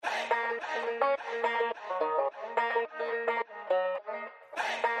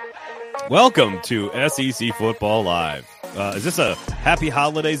Welcome to SEC Football Live. Is this a Happy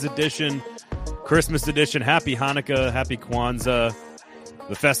Holidays edition, Christmas edition, Happy Hanukkah, Happy Kwanzaa,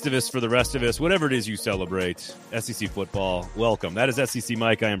 the Festivus for the rest of us, whatever it is you celebrate, SEC Football, welcome. That is SEC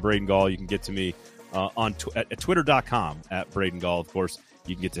Mike. I am Braden Gall. You can get to me at twitter.com at Braden Gall. Of course,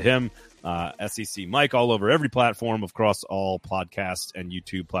 you can get to him, SEC Mike, all over every platform, across all podcasts and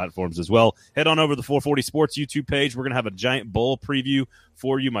YouTube platforms as well. Head on over to the 440 Sports YouTube page. We're going to have a giant bowl preview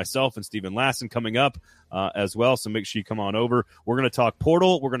for you, myself and Stephen Lassen, coming up as well, so make sure you come on over. We're going to talk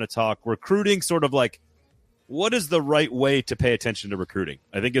portal. We're going to talk recruiting, sort of like what is the right way to pay attention to recruiting,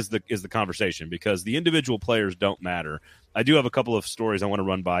 I think is the conversation, because the individual players don't matter. I do have a couple of stories I want to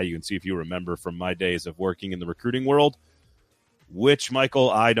run by you and see if you remember from my days of working in the recruiting world, which, Michael,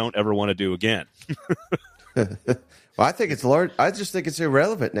 I don't ever want to do again. Well, I think it's large. I just think it's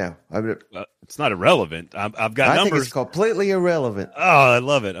irrelevant now. It's not irrelevant. I've got numbers. I think it's completely irrelevant. Oh, I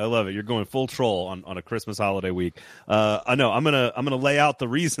love it. I love it. You're going full troll on a Christmas holiday week. I know. I'm gonna lay out the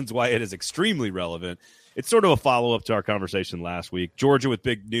reasons why it is extremely relevant. It's sort of a follow-up to our conversation last week. Georgia with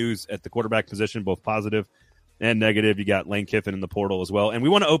big news at the quarterback position, both positive and negative. You got Lane Kiffin in the portal as well. And we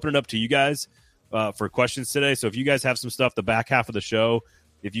want to open it up to you guys for questions today. So if you guys have some stuff, the back half of the show,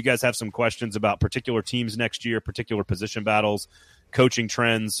 if you guys have some questions about particular teams next year, particular position battles, coaching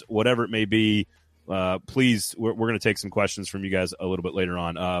trends, whatever it may be, please, we're going to take some questions from you guys a little bit later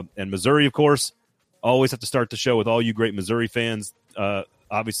on. And Missouri, of course, always have to start the show with all you great Missouri fans.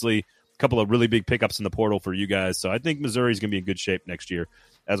 Obviously, a couple of really big pickups in the portal for you guys. So I think Missouri is going to be in good shape next year.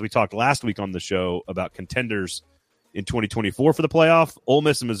 As we talked last week on the show about contenders in 2024 for the playoff, Ole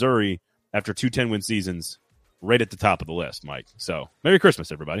Miss and Missouri, after 2 10-win seasons, right at the top of the list, Mike. So, Merry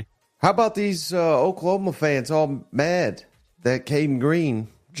Christmas, everybody. How about these Oklahoma fans all mad that Caden Green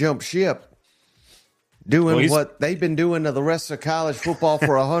jumped ship, doing what they've been doing to the rest of college football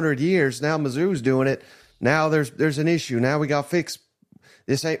for 100 years? Now Mizzou's doing it. Now there's an issue. Now we got fixed.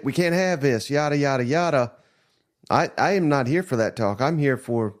 We can't have this, yada, yada, yada. I am not here for that talk. I'm here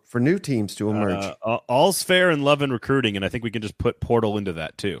for new teams to emerge. All's fair in love and recruiting, and I think we can just put portal into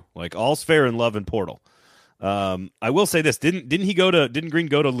that too. Like, all's fair in love and portal. I will say this: didn't Green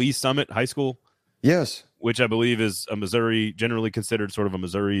go to Lee Summit High School? Yes, which I believe is a Missouri, generally considered sort of a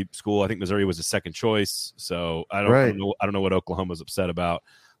Missouri school. I think Missouri was a second choice, so I don't know what Oklahoma's upset about.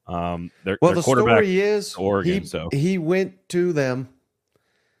 Their the quarterback, story is Oregon. He went to them,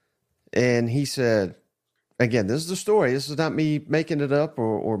 and he said, again, this is the story. This is not me making it up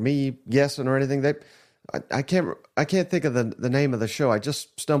or me guessing or anything. I can't think of the name of the show. I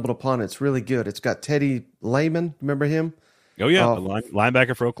just stumbled upon it. It's really good. It's got Teddy Lehman. Remember him? Oh yeah,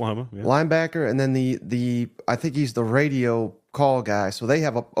 linebacker for Oklahoma. Yeah. Linebacker, and then the I think he's the radio call guy. So they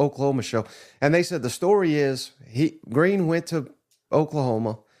have a Oklahoma show, and they said the story is Green went to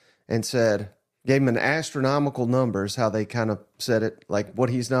Oklahoma and gave him an astronomical numbers, how they kind of said it, like what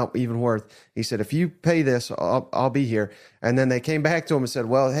he's not even worth. He said, if you pay this, I'll be here. And then they came back to him and said,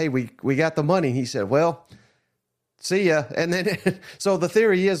 well, hey, we got the money. He said, well, see ya. And then, so the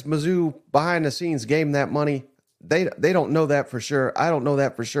theory is Mizzou behind the scenes gave him that money. They don't know that for sure. I don't know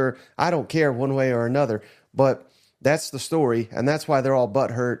that for sure. I don't care one way or another, but that's the story. And that's why they're all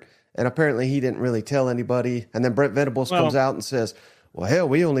butthurt. And apparently he didn't really tell anybody. And then Brent Venables comes out and says, well, hell,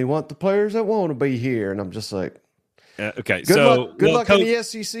 we only want the players that want to be here. And I'm just like, okay. Good luck in the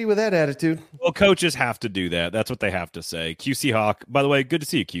SEC with that attitude. Well, coaches have to do that. That's what they have to say. QC Hawk, by the way, good to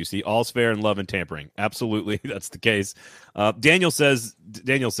see you, QC. All's fair in love and tampering. Absolutely, that's the case. Daniel says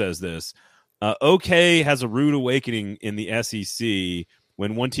this. OK has a rude awakening in the SEC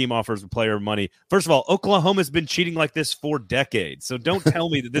when one team offers a player money. First of all, Oklahoma's been cheating like this for decades. So don't tell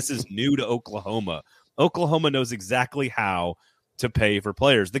me that this is new to Oklahoma. Oklahoma knows exactly how to pay for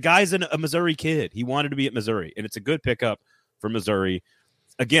players. The guy's a Missouri kid. He wanted to be at Missouri, and it's a good pickup for Missouri.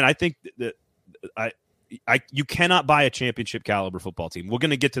 Again, I think that you cannot buy a championship caliber football team. We're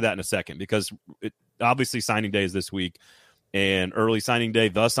going to get to that in a second, because obviously signing day is this week, and early signing day,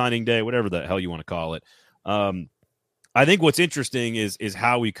 the signing day, whatever the hell you want to call it. I think what's interesting is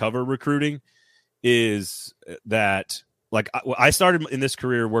how we cover recruiting. Is that, like, I started in this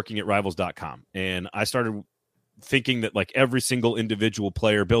career working at Rivals.com, and I started thinking that, like, every single individual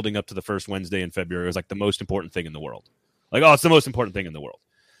player building up to the first Wednesday in February was like the most important thing in the world. Like, oh, it's the most important thing in the world.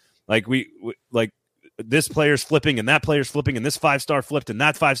 Like we like this player's flipping and that player's flipping and this 5-star flipped and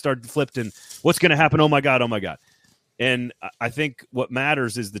that 5-star flipped and what's going to happen? Oh my God. And I think what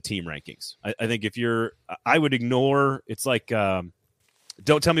matters is the team rankings. I think I would ignore, it's like,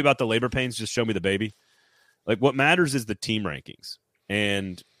 don't tell me about the labor pains, just show me the baby. Like, what matters is the team rankings.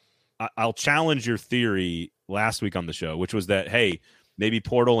 And I'll challenge your theory last week on the show, which was that, hey, maybe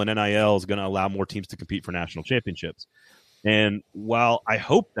Portal and NIL is going to allow more teams to compete for national championships. And while I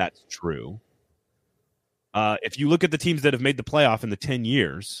hope that's true, if you look at the teams that have made the playoff in the 10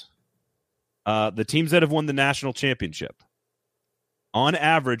 years, the teams that have won the national championship, on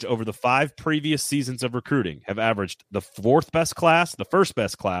average over the 5 previous seasons of recruiting, have averaged the 4th best class, the 1st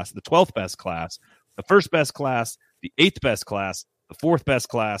best class, the 12th best class, the 1st best class, the 8th best class, the 4th best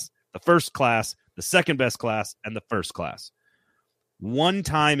class, the 1st class, the 2nd best class, and the 1st class. One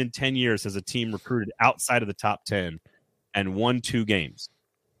time in 10 years has a team recruited outside of the top 10 and won 2 games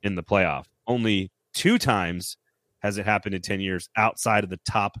in the playoff. Only 2 times has it happened in 10 years outside of the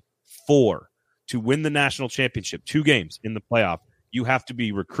top 4. To win the national championship, 2 games in the playoff, you have to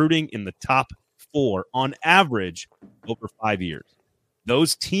be recruiting in the top 4 on average over 5 years.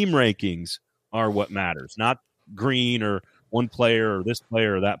 Those team rankings are what matters, not green or one player or this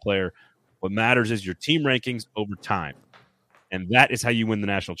player or that player. What matters is your team rankings over time. And that is how you win the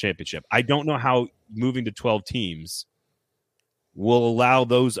national championship. I don't know how moving to 12 teams will allow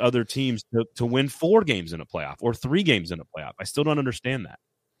those other teams to win 4 games in a playoff or 3 games in a playoff. I still don't understand that.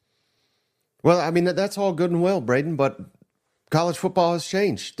 Well, I mean, that's all good and well, Braden, but college football has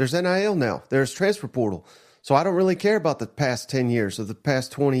changed. There's NIL now. There's transfer portal. So I don't really care about the past 10 years or the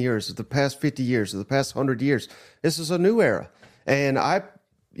past 20 years or the past 50 years or the past 100 years. This is a new era. And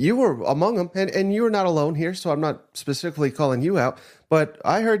you were among them, and you were not alone here, so I'm not specifically calling you out. But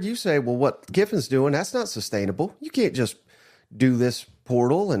I heard you say, well, what Kiffin's doing, that's not sustainable. You can't just do this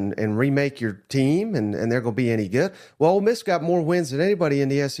portal and remake your team, and they're going to be any good. Well, Ole Miss got more wins than anybody in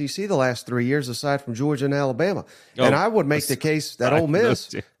the SEC the last 3 years, aside from Georgia and Alabama. And I would make the case that Ole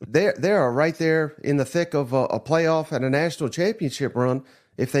Miss, they are right there in the thick of a playoff and a national championship run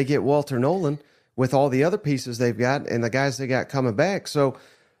if they get Walter Nolan with all the other pieces they've got and the guys they got coming back. So,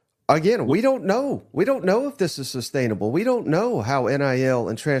 again, we don't know. We don't know if this is sustainable. We don't know how NIL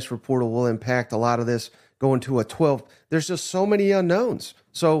and transfer portal will impact a lot of this going to a 12. There's just so many unknowns.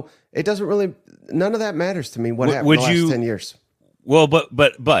 So it doesn't really, none of that matters to me what happened in the last 10 years. Well, but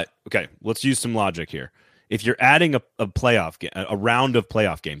okay, let's use some logic here. If you're adding a playoff game, a round of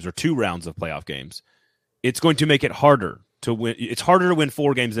playoff games or 2 rounds of playoff games, it's going to make it harder to win. It's harder to win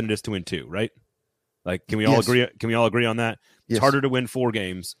 4 games than it is to win 2, right? Like, can we all agree? Can we all agree on that? It's harder to win 4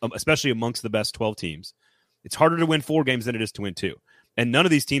 games, especially amongst the best 12 teams. It's harder to win 4 games than it is to win 2. And none of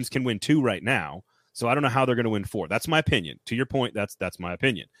these teams can win 2 right now. So I don't know how they're going to win 4. That's my opinion. To your point, that's my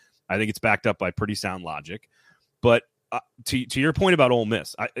opinion. I think it's backed up by pretty sound logic. But to your point about Ole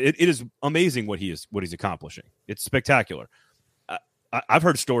Miss, it is amazing what he's accomplishing. It's spectacular. I've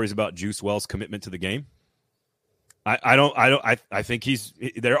heard stories about Juice Wells' commitment to the game. I think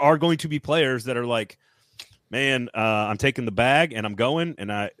there are going to be players that are like, man, I'm taking the bag and I'm going,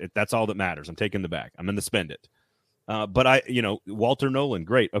 and that's all that matters. I'm taking the bag. I'm going to spend it. But Walter Nolan,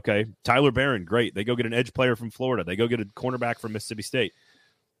 great. Okay. Tyler Barron, great. They go get an edge player from Florida. They go get a cornerback from Mississippi State.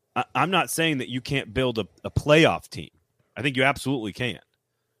 I'm not saying that you can't build a playoff team. I think you absolutely can.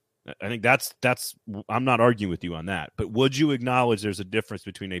 I think that's I'm not arguing with you on that. But would you acknowledge there's a difference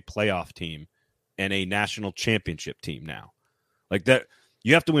between a playoff team and a national championship team now? Like that,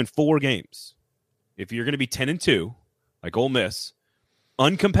 you have to win 4 games. If you're going to be 10-2, like Ole Miss,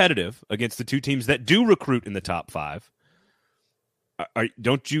 uncompetitive against the 2 teams that do recruit in the top 5,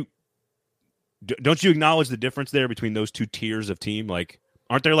 don't you acknowledge the difference there between those 2 tiers of team? Like,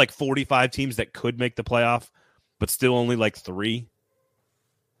 aren't there like 45 teams that could make the playoff, but still only like 3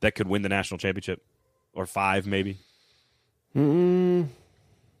 that could win the national championship, or 5 maybe? And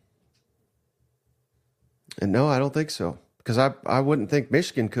no, I don't think so, because I wouldn't think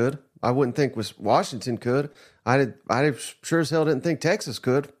Michigan could. I wouldn't think Washington could. I sure as hell didn't think Texas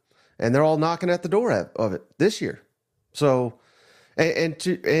could, and they're all knocking at the door of it this year. So, and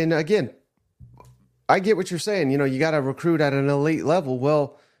again, I get what you're saying. You got to recruit at an elite level.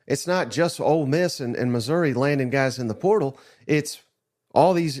 Well, it's not just Ole Miss and Missouri landing guys in the portal. It's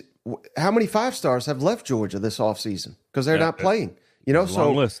all these. How many 5-stars have left Georgia this offseason because they're not playing?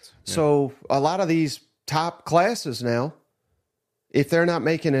 Long list. Yeah. So a lot of these top classes now, if they're not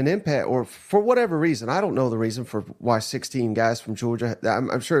making an impact, or for whatever reason, I don't know the reason for why 16 guys from Georgia,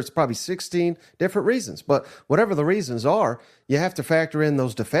 I'm sure it's probably 16 different reasons, but whatever the reasons are, you have to factor in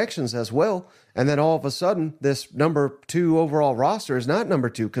those defections as well. And then all of a sudden, this number 2 overall roster is not number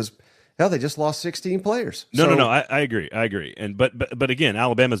 2 because, hell, they just lost 16 players. No. I agree. And but again,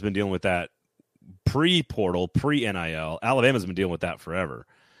 Alabama's been dealing with that pre-portal, pre-NIL. Alabama's been dealing with that forever.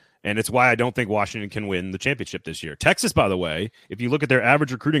 And it's why I don't think Washington can win the championship this year. Texas, by the way, if you look at their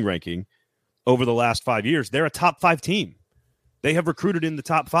average recruiting ranking over the last 5 years, they're a top 5 team. They have recruited in the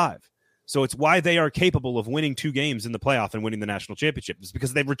top 5. So it's why they are capable of winning 2 games in the playoff and winning the national championship. It's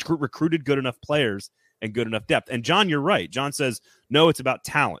because they've recruited good enough players and good enough depth. And John, you're right. John says, no, it's about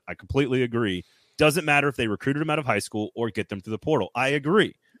talent. I completely agree. Doesn't matter if they recruited them out of high school or get them through the portal. I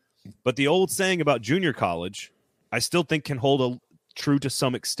agree. But the old saying about junior college, I still think can hold true to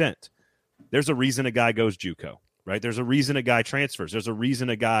some extent. There's a reason a guy goes JUCO, right? There's a reason a guy transfers. There's a reason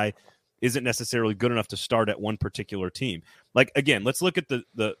a guy isn't necessarily good enough to start at one particular team. Like, again, let's look at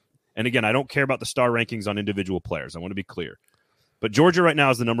and again, I don't care about the star rankings on individual players. I want to be clear. But Georgia right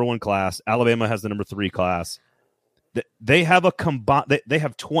now is the number 1 class. Alabama has the number 3 class. They have a combined.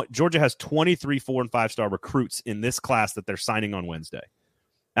 Georgia has 23 4- and 5-star recruits in this class that they're signing on Wednesday.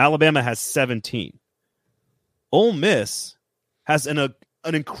 Alabama has 17. Ole Miss has an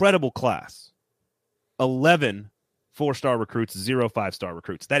incredible class. 11 4-star recruits, 0 5-star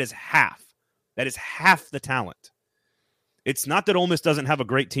recruits. That is half. That is half the talent. It's not that Ole Miss doesn't have a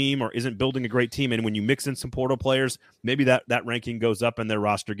great team or isn't building a great team, and when you mix in some portal players, maybe that ranking goes up and their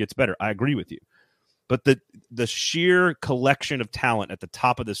roster gets better. I agree with you. But the sheer collection of talent at the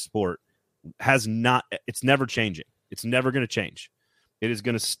top of this sport it's never changing. It's never going to change. It is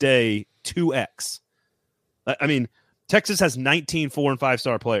going to stay 2x. I mean, Texas has 19 4- and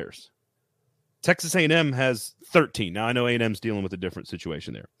 5-star players. Texas A&M has 13. Now, I know A&M's dealing with a different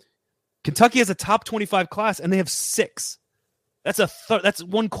situation there. Kentucky has a top 25 class, and they have 6. That's that's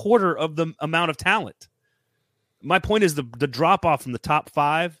 1/4 of the amount of talent. My point is the drop-off from the top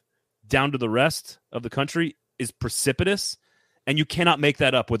 5 down to the rest of the country is precipitous, and you cannot make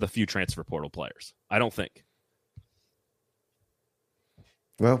that up with a few transfer portal players. I don't think.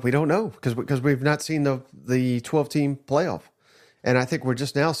 Well, we don't know because we've not seen the 12-team playoff. And I think we're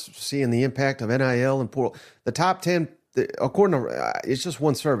just now seeing the impact of NIL and portal. The top 10, according to, it's just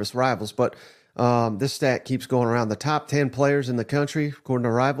one service, Rivals, but this stat keeps going around. The top 10 players in the country, according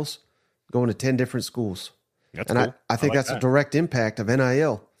to Rivals, going to 10 different schools. That's and cool. I think that's a direct impact of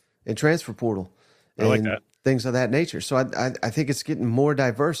NIL and transfer portal and things of that nature. So I think it's getting more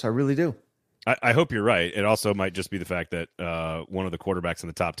diverse. I really do. I hope you're right. It also might just be the fact that one of the quarterbacks in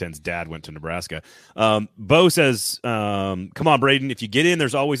the top 10's dad went to Nebraska. Bo says, come on, Braden, if you get in,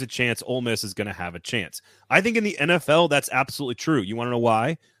 there's always a chance Ole Miss is going to have a chance. I think in the NFL, that's absolutely true. You want to know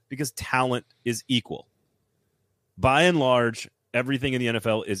why? Because talent is equal. By and large, everything in the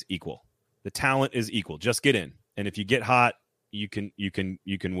NFL is equal. The talent is equal. Just get in. And if you get hot, you can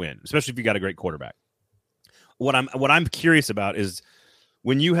win, especially if you got a great quarterback. What I'm curious about is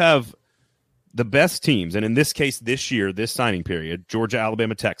when you have the best teams, and in this case, this year, this signing period, Georgia,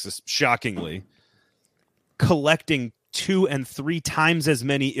 Alabama, Texas, shockingly, collecting 2 and 3 times as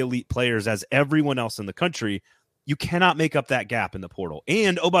many elite players as everyone else in the country, you cannot make up that gap in the portal.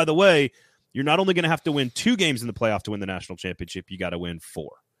 And, oh, by the way, you're not only going to have to win 2 games in the playoff to win the national championship, you got to win 4.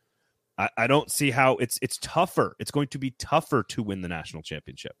 I don't see how it's tougher. It's going to be tougher to win the national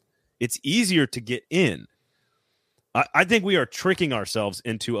championship. It's easier to get in. I think we are tricking ourselves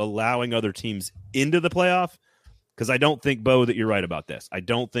into allowing other teams into the playoff because I don't think, Bo, that you're right about this. I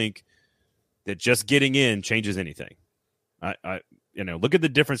don't think that just getting in changes anything. Look at the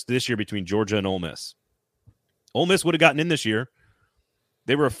difference this year between Georgia and Ole Miss. Ole Miss would have gotten in this year.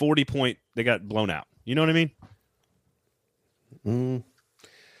 They were a 40-point. They got blown out. You know what I mean?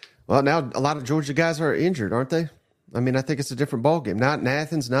 Well, now a lot of Georgia guys are injured, aren't they? I mean, I think it's a different ballgame. Not in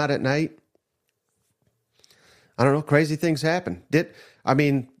Athens, not at night. I don't know. Crazy things happen. I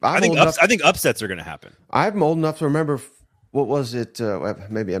think upsets are going to happen. I'm old enough to remember. What was it?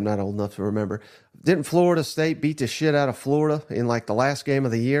 Maybe I'm not old enough to remember. Didn't Florida State beat the shit out of Florida in like the last game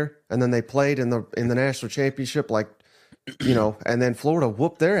of the year, and then they played in the national championship, and then Florida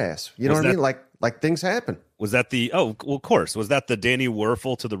whooped their ass. You know what I mean? Like things happen. Was that of course. Was that the Danny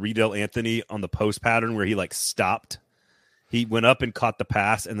Werfel to the Riedel Anthony on the post pattern where he stopped? He went up and caught the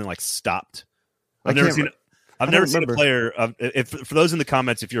pass and then stopped. I've never seen a player. For those in the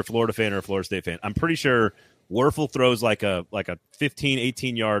comments, if you're a Florida fan or a Florida State fan, I'm pretty sure Werfel throws like a 15,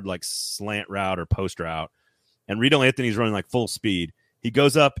 18 yard slant route or post route, and Riedel Anthony's running full speed. He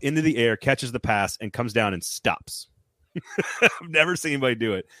goes up into the air, catches the pass, and comes down and stops. I've never seen anybody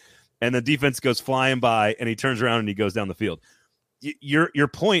do it. And the defense goes flying by, and he turns around and he goes down the field. Your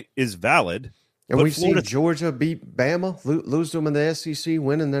point is valid. And we've seen Georgia beat Bama, lose them in the SEC,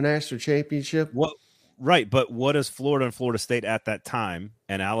 winning the national championship. Right, but what does Florida and Florida State at that time,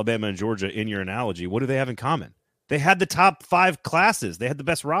 and Alabama and Georgia in your analogy, what do they have in common? They had the top 5 classes. They had the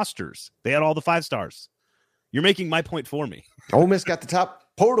best rosters. They had all the 5 stars. You're making my point for me. Ole Miss got the top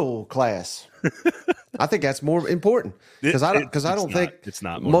portal class. I think that's more important because I don't think it's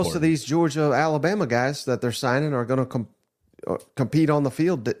not most of these Georgia, Alabama guys that they're signing are going to compete on the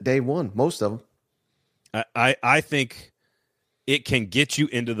field day one, most of them. I think it can get you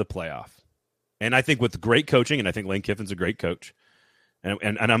into the playoff. And I think with great coaching, and I think Lane Kiffin's a great coach,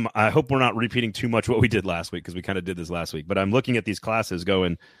 and I hope we're not repeating too much what we did last week, because we kind of did this last week, but I'm looking at these classes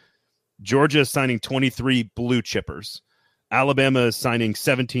going, Georgia is signing 23 blue chippers. Alabama is signing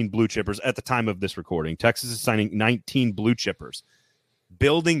 17 blue chippers at the time of this recording. Texas is signing 19 blue chippers.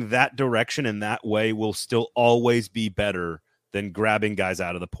 Building that direction in that way will still always be better than grabbing guys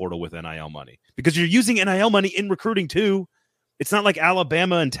out of the portal with NIL money, because you're using NIL money in recruiting too. It's not like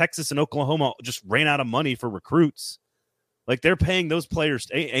Alabama and Texas and Oklahoma just ran out of money for recruits. Like, they're paying those players.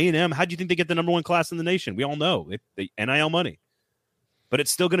 A&M, how do you think they get the number one class in the nation? We all know they NIL money. But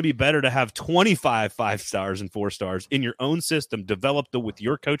it's still going to be better to have 25 5-stars and 4-stars in your own system, developed with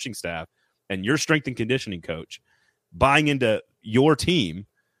your coaching staff and your strength and conditioning coach, buying into your team.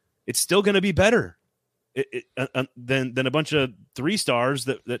 It's still going to be better than a bunch of 3-stars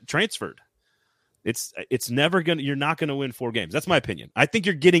that transferred. It's never going to, you're not going to win 4 games. That's my opinion. I think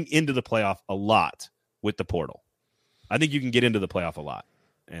you're getting into the playoff a lot with the portal. I think you can get into the playoff a lot.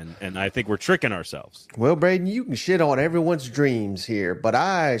 And I think we're tricking ourselves. Well, Braden, you can shit on everyone's dreams here, but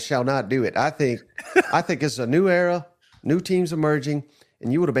I shall not do it. I think it's a new era, new teams emerging,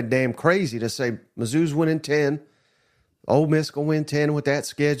 and you would have been damn crazy to say Mizzou's winning 10, Ole Miss going to win 10 with that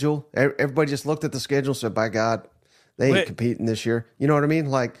schedule. Everybody just looked at the schedule and said, by God, they ain't competing this year. You know what I mean?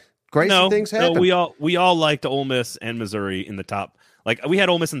 Like, crazy things happen. No, we all liked Ole Miss and Missouri in the top. Like, we had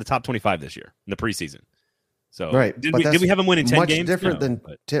Ole Miss in the top 25 this year in the preseason. So right. Did we have them winning 10 games? Much different than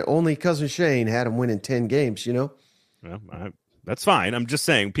only Cousin Shane had them winning 10 games, you know? Well, that's fine. I'm just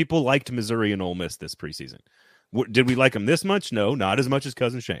saying, people liked Missouri and Ole Miss this preseason. Did we like them this much? No, not as much as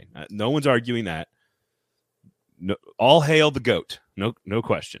Cousin Shane. No one's arguing that. No, all hail the GOAT. No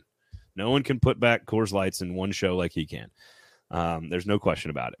question. No one can put back Coors Lights in one show like he can. There's no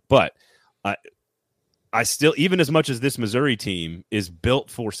question about it. But I still, even as much as this Missouri team is built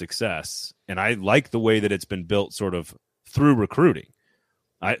for success, and I like the way that it's been built sort of through recruiting.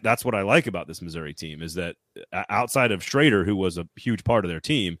 That's what I like about this Missouri team, is that outside of Schrader, who was a huge part of their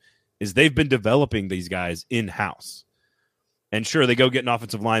team, is they've been developing these guys in-house. And sure, they go get an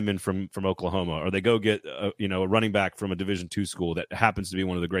offensive lineman from Oklahoma, or they go get a running back from a Division II school that happens to be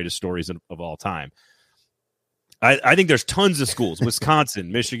one of the greatest stories of all time. I think there's tons of schools,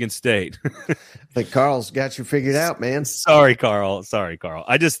 Wisconsin, Michigan State. I think Carl's got you figured out, man. Sorry, Carl. Here.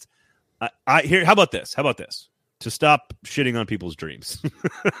 How about this? To stop shitting on people's dreams.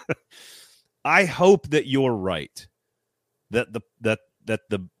 I hope that you're right. That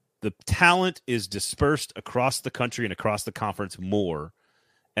the talent is dispersed across the country and across the conference more,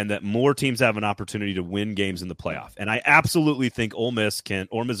 and that more teams have an opportunity to win games in the playoff. And I absolutely think Ole Miss can,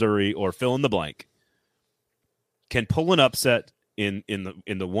 or Missouri, or fill in the blank, can pull an upset in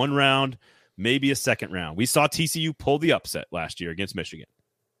the one round, maybe a second round. We saw TCU pull the upset last year against Michigan.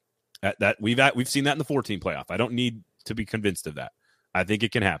 That we've seen that in the 14 playoff. I don't need to be convinced of that. I think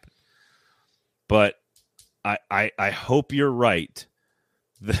it can happen. But I hope you're right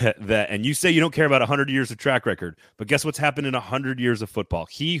that and you say you don't care about 100 years of track record, but guess what's happened in 100 years of football?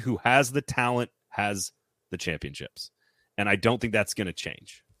 He who has the talent has the championships. And I don't think that's going to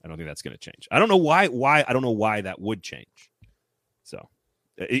change. I don't know why. I don't know why that would change. So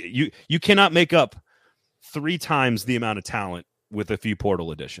you cannot make up 3 times the amount of talent with a few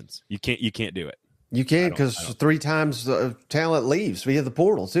portal additions. You can't do it. You can't, because 3 times the talent leaves via the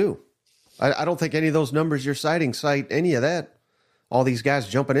portal too. I don't think any of those numbers you're citing cite any of that. All these guys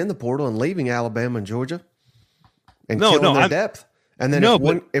jumping in the portal and leaving Alabama and Georgia and killing their depth. And then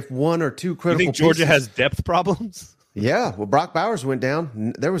if one or two critical, you think Georgia has depth problems? Yeah, well, Brock Bowers went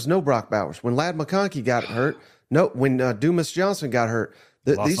down. There was no Brock Bowers when Ladd McConkey got hurt. No, when Dumas Johnson got hurt.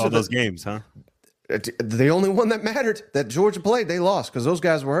 These are those games, huh? The only one that mattered that Georgia played, they lost because those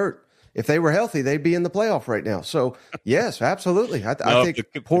guys were hurt. If they were healthy, they'd be in the playoff right now. So yes, absolutely. I think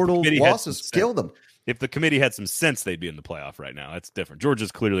portal losses killed them. If the committee had some sense, they'd be in the playoff right now. That's different.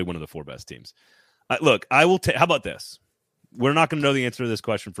 Georgia's clearly one of the 4 best teams. Look, I will how about this? We're not going to know the answer to this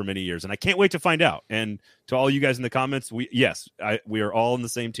question for many years, and I can't wait to find out. And to all you guys in the comments, we are all in the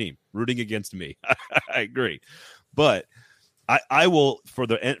same team, rooting against me. I agree. But I will,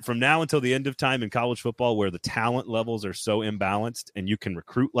 from now until the end of time in college football, where the talent levels are so imbalanced and you can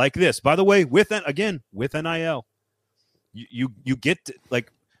recruit like this, by the way, with NIL, you get to,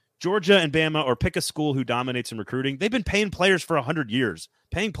 like Georgia and Bama, or pick a school who dominates in recruiting. They've been paying players for 100 years.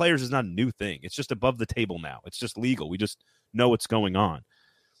 Paying players is not a new thing. It's just above the table now. It's just legal. We just know what's going on.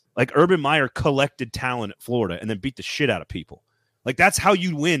 Like Urban Meyer collected talent at Florida and then beat the shit out of people. Like that's how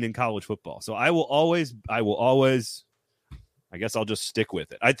you win in college football. So I will always I guess I'll just stick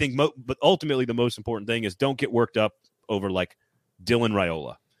with it. I think, but ultimately the most important thing is don't get worked up over like Dylan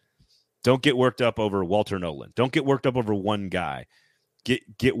Raiola. Don't get worked up over Walter Nolan. Don't get worked up over one guy.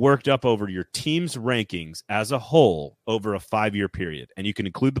 Get worked up over your team's rankings as a whole over a 5-year period. And you can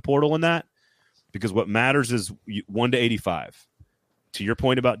include the portal in that because what matters is 1 to 85. To your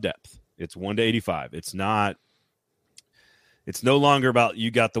point about depth, it's 1 to 85. It's no longer about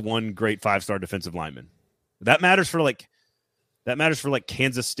you got the one great 5-star defensive lineman. That matters for like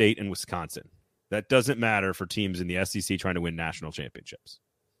Kansas State and Wisconsin. That doesn't matter for teams in the SEC trying to win national championships.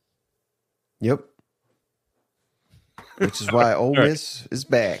 Yep. Which is why Ole Miss is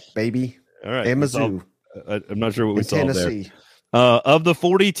back, baby. All right. And Mizzou. I'm not sure what we saw Tennessee. there. Of the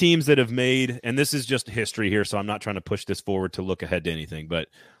 40 teams that have made, and this is just history here, so I'm not trying to push this forward to look ahead to anything, but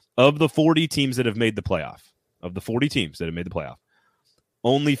of the 40 teams that have made the playoff,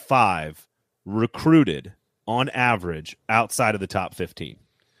 only 5 recruited on average outside of the top 15.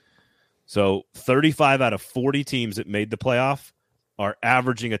 So 35 out of 40 teams that made the playoff are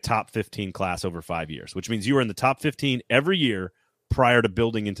averaging a top 15 class over 5 years, which means you are in the top 15 every year prior to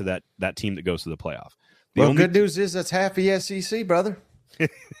building into that team that goes to the playoff. Good news is that's half the SEC, brother.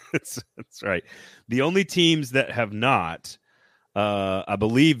 That's right. The only teams that have not, I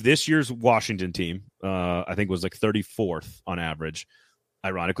believe this year's Washington team, I think was like 34th on average.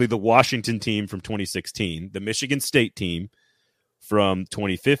 Ironically, the Washington team from 2016, the Michigan State team from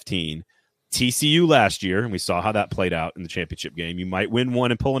 2015, TCU last year, and we saw how that played out in the championship game. You might win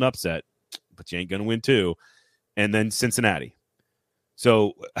one and pull an upset, but you ain't going to win two. And then Cincinnati.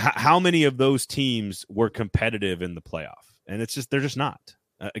 So how many of those teams were competitive in the playoff? And they're just not.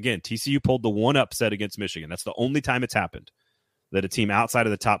 Again, TCU pulled the one upset against Michigan. That's the only time it's happened that a team outside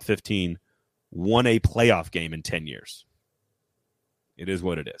of the top 15 won a playoff game in 10 years. It is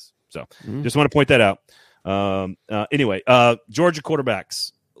what it is. So just want to point that out. Anyway, Georgia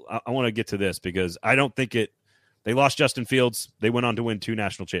quarterbacks. I want to get to this because I don't think they lost Justin Fields. They went on to win 2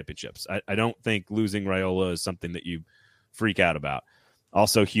 national championships. I don't think losing Raiola is something that you freak out about.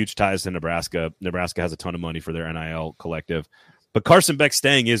 Also, huge ties to Nebraska. Nebraska has a ton of money for their NIL collective. But Carson Beck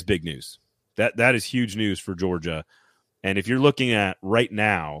staying is big news. That is huge news for Georgia. And if you're looking at right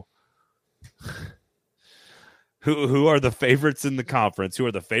now, who are the favorites in the conference, who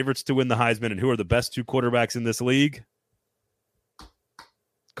are the favorites to win the Heisman, and who are the best 2 quarterbacks in this league?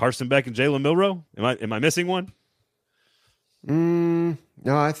 Carson Beck and Jalen Milroe? Am I missing one? No,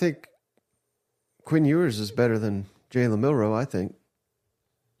 I think Quinn Ewers is better than Jalen Milroe, I think.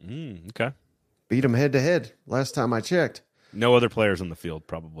 Okay. Beat him head to head last time I checked. No other players on the field,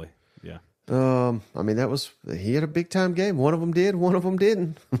 probably. Yeah. I mean, he had a big time game. One of them did, one of them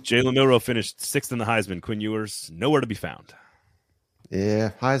didn't. Jalen Milroe finished 6th in the Heisman. Quinn Ewers, nowhere to be found.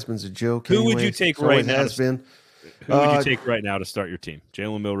 Yeah, Heisman's a joke. Who would you take right now? Who would you take right now to start your team?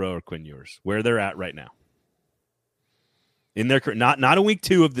 Jalen Milroe or Quinn Ewers? Where they're at right now? In their not a week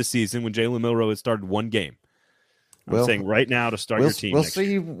 2 of the season when Jalen Milroe has started one game. I'm saying right now to start your team. We'll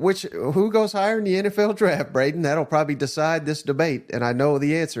see who goes higher in the NFL draft, Braden. That'll probably decide this debate, and I know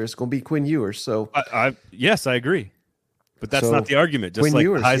the answer. It's going to be Quinn Ewers. So, yes, I agree, but that's not the argument. Just Quinn like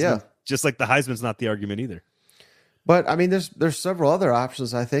Ewers, Heisman, just like the Heisman's not the argument either. But I mean, there's several other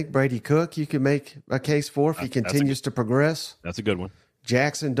options. I think Brady Cook, you can make a case for if he continues to progress. That's a good one.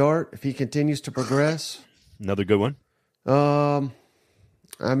 Jackson Dart, if he continues to progress, another good one.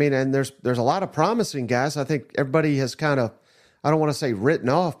 I mean, and there's a lot of promising guys. I think everybody has kind of, I don't want to say written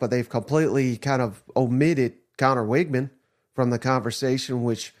off, but they've completely kind of omitted Connor Wigman from the conversation,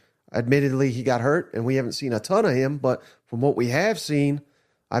 which admittedly he got hurt and we haven't seen a ton of him. But from what we have seen,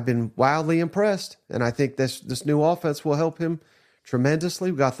 I've been wildly impressed. And I think this new offense will help him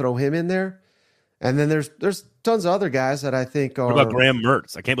tremendously. We've got to throw him in there. And then there's tons of other guys that I think are. What about Graham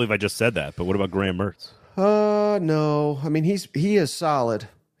Mertz? I can't believe I just said that, but what about Graham Mertz? No. I mean, he is solid.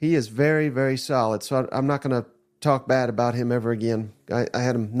 He is very, very solid. So I'm not going to talk bad about him ever again. I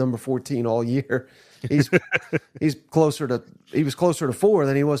had him number 14 all year. He was closer to 4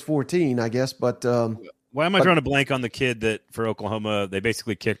 than he was 14, I guess. But why am I drawing a blank on the kid that for Oklahoma they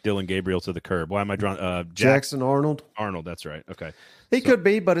basically kicked Dylan Gabriel to the curb? Why am I drawing Jackson Arnold? Arnold, that's right. Okay, he could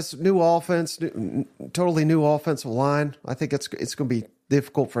be, but it's new offense, totally new offensive line. I think it's going to be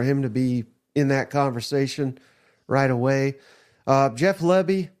difficult for him to be in that conversation right away. Jeff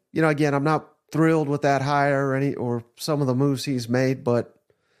Levy, again, I'm not thrilled with that hire or some of the moves he's made, but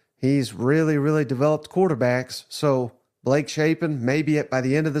he's really, really developed quarterbacks. So Blake Shapen, maybe by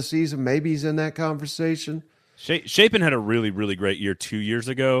the end of the season, maybe he's in that conversation. Shapen had a really, really great year 2 years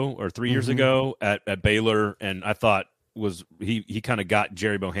ago or 3 years ago at Baylor, and I thought he kind of got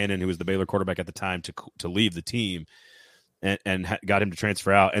Jerry Bohannon, who was the Baylor quarterback at the time, to leave the team. and got him to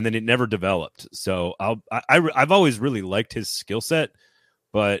transfer out, and then it never developed. So I've always really liked his skill set,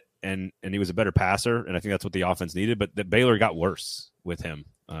 but and he was a better passer, and I think that's what the offense needed. But the Baylor got worse with him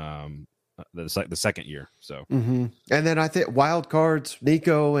the second year. So and then I think wild cards,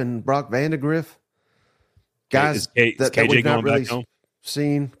 Nico and Brock Vandegrift, guys that we've not really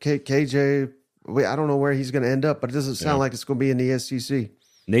seen. KJ, I don't know where he's going to end up, but it doesn't sound like it's going to be in the SEC.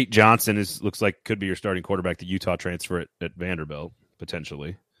 Nate Johnson looks like could be your starting quarterback. The Utah transfer at Vanderbilt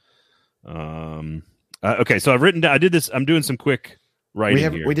potentially. Okay, so I've written down. I did this. I'm doing some quick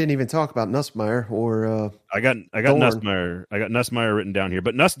writing here. We didn't even talk about Nussmeier or. I got Nussmeier. I got Nussmeier written down here,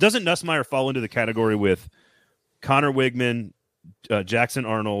 but doesn't Nussmeier fall into the category with Connor Wigman, Jackson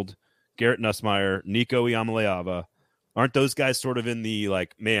Arnold, Garrett Nussmeier, Nico Iamaleava? Aren't those guys sort of in the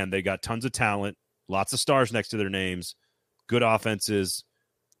like, man, they got tons of talent, lots of stars next to their names, good offenses,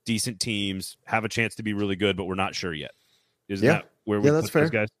 decent teams, have a chance to be really good, but we're not sure yet. Isn't that where we that's put fair.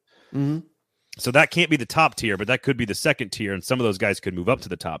 those guys? Mm-hmm. So that can't be the top tier, but that could be the second tier, and some of those guys could move up to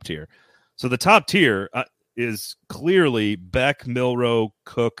the top tier. So the top tier is clearly Beck, Milroe,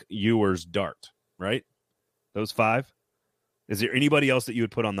 Cook, Ewers, Dart, right? Those five. Is there anybody else that you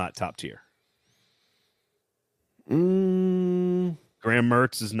would put on that top tier? Graham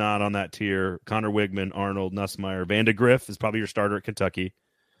Mertz is not on that tier. Connor Wigman, Arnold, Nussmeier, Vandegrift is probably your starter at Kentucky.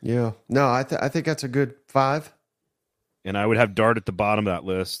 Yeah. No, I think that's a good 5. And I would have Dart at the bottom of that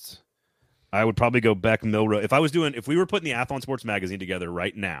list. I would probably go Beck, Milroe. If we were putting the Athlon Sports Magazine together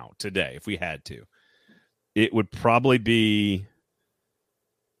right now, today, if we had to, it would probably be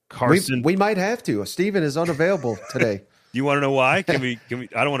Carson. We might have to. Steven is unavailable today. You want to know why? Can we?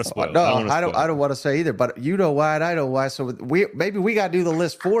 I don't want to spoil. No, I don't want to say either. But you know why, and I know why. So maybe we got to do the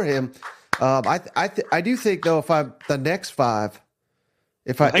list for him. I do think though, if I'm the next 5.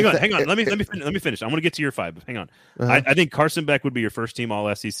 Hang on. Let me finish. I want to get to your 5. Hang on. Uh-huh. I think Carson Beck would be your first team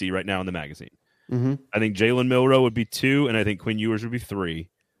All SEC right now in the magazine. Mm-hmm. I think Jalen Milroe would be 2, and I think Quinn Ewers would be 3.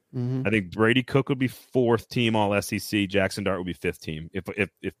 Mm-hmm. I think Brady Cook would be 4th team All SEC. Jackson Dart would be 5th team if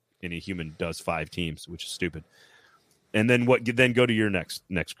any human does 5 teams, which is stupid. And then Then go to your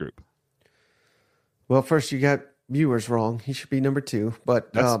next group. Well, first you got Ewers wrong. He should be number 2.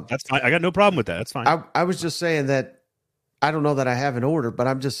 But that's fine. I got no problem with that. That's fine. I was just saying that. I don't know that I have an order, but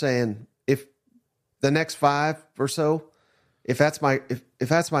I'm just saying if the next 5 or so, if that's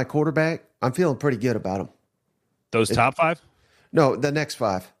my quarterback, I'm feeling pretty good about them. Those top 5? No, the next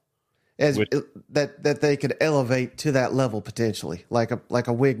 5, that they could elevate to that level potentially, like a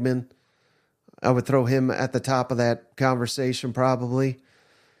Wigman. I would throw him at the top of that conversation probably.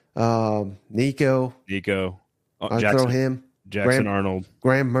 Nico. I'd throw him. Jackson Arnold.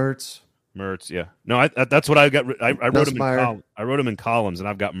 Graham Mertz, yeah. No, that's what I got. I wrote him in columns, and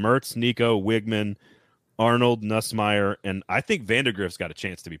I've got Mertz, Nico, Wigman, Arnold, Nussmeier, and I think Vandegrift's got a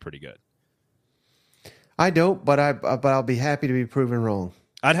chance to be pretty good. I don't, but I'll be happy to be proven wrong.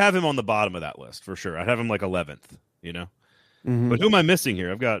 I'd have him on the bottom of that list for sure. I'd have him like 11th, you know. Mm-hmm. But who am I missing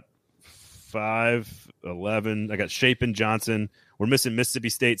here? I've got 5, 11. I got Shapen, Johnson. We're missing Mississippi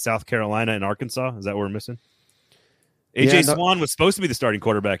State, South Carolina, and Arkansas. Is that what we're missing? AJ Swan was supposed to be the starting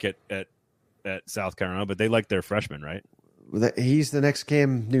quarterback at South Carolina, but they like their freshman, right? He's the next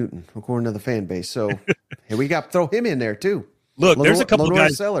Cam Newton, according to the fan base. So we got to throw him in there too. Look, there's a couple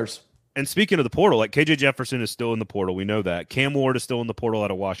guys. Sellers. And speaking of the portal, like KJ Jefferson is still in the portal. We know that. Cam Ward is still in the portal out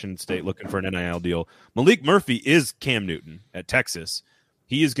of Washington State looking for an NIL deal. Malik Murphy is Cam Newton at Texas.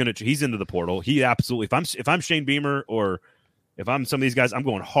 He's into the portal. He absolutely, if I'm Shane Beamer or if I'm some of these guys, I'm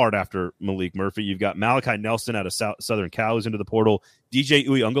going hard after Malik Murphy. You've got Malachi Nelson out of Southern Cal who's into the portal. DJ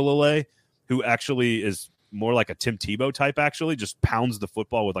Uiagalelei, who actually is more like a Tim Tebow type, actually just pounds the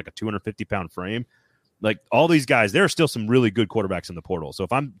football with like a 250-pound frame. Like all these guys, there are still some really good quarterbacks in the portal. So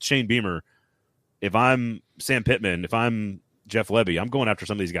if I'm Shane Beamer, if I'm Sam Pittman, if I'm Jeff Lebby, I'm going after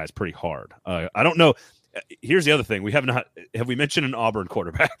some of these guys pretty hard. I don't know. Here's the other thing: have we mentioned an Auburn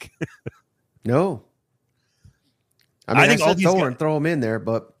quarterback? No. I think all these throw him in there,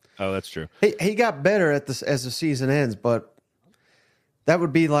 but that's true. He got better as the season ends, but that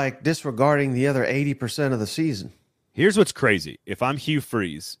would be like disregarding the other 80% of the season. Here's what's crazy. If I'm Hugh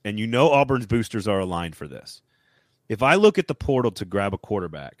Freeze, and you know Auburn's boosters are aligned for this, if I look at the portal to grab a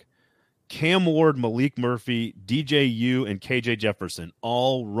quarterback, Cam Ward, Malik Murphy, DJU, and KJ Jefferson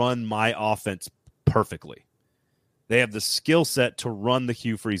all run my offense perfectly. They have the skill set to run the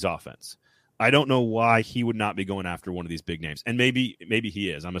Hugh Freeze offense. I don't know why he would not be going after one of these big names. And maybe he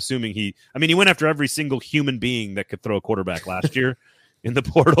is. I'm assuming he went after every single human being that could throw a quarterback last year in the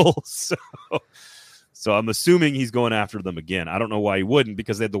portal. So I'm assuming he's going after them again. I don't know why he wouldn't,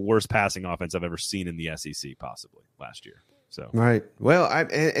 because they had the worst passing offense I've ever seen in the SEC possibly last year. So Right. Well,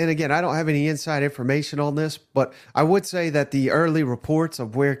 and again, I don't have any inside information on this, but I would say that the early reports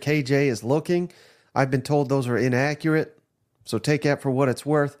of where KJ is looking, I've been told those are inaccurate. So take that for what it's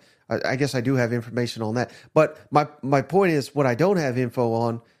worth. I guess I do have information on that. But my point is, what I don't have info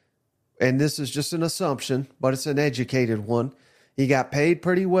on, and this is just an assumption, but it's an educated one. He got paid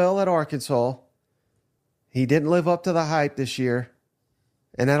pretty well at Arkansas. He didn't live up to the hype this year.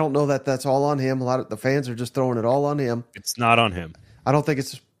 And I don't know that that's all on him. A lot of the fans are just throwing it all on him. it's not on him. I don't think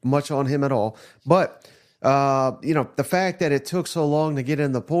it's much on him at all. But, the fact that it took so long to get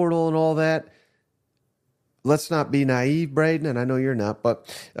in the portal and all that, let's not be naive, Braden, and I know you're not.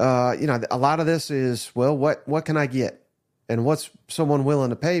 But, a lot of this is, well, what can I get? And what's someone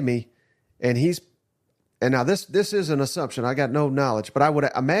willing to pay me? And now this is an assumption. I got no knowledge. But I would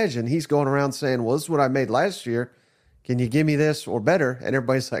imagine he's going around saying, well, this is what I made last year. Can you give me this or better? And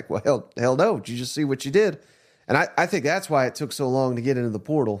everybody's like, well, hell no. Did you just see what you did? And I think that's why it took so long to get into the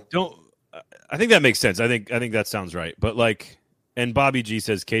portal. I think that makes sense. I think that sounds right. But and Bobby G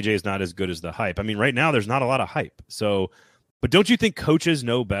says KJ is not as good as the hype. I mean, right now there's not a lot of hype. So, but don't you think coaches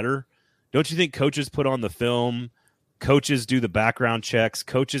know better? Don't you think coaches put on the film? Coaches do the background checks.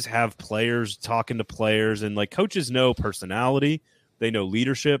 Coaches have players talking to players, and coaches know personality. They know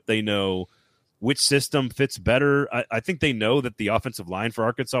leadership. They know which system fits better. I think they know that the offensive line for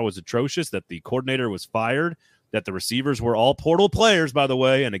Arkansas was atrocious, that the coordinator was fired, that the receivers were all portal players, by the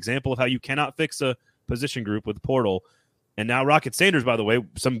way, an example of how you cannot fix a position group with portal. And now Rocket Sanders, by the way,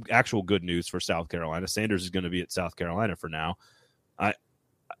 some actual good news for South Carolina. Sanders is going to be at South Carolina for now.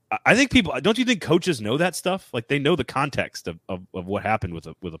 I think people, don't you think coaches know that stuff? They know the context of what happened with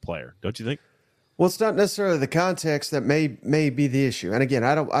a player, don't you think? Well, it's not necessarily the context that may be the issue. And again,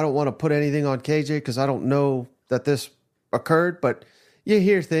 I don't want to put anything on KJ because I don't know that this occurred, but you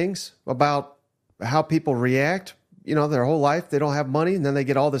hear things about how people react, their whole life. They don't have money, and then they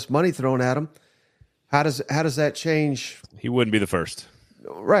get all this money thrown at them. How does that change? He wouldn't be the first.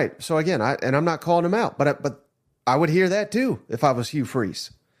 Right. So again, I'm not calling him out, but I would hear that too if I was Hugh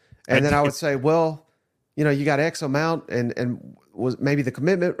Freeze. And then I would say, well, you got X amount and was maybe the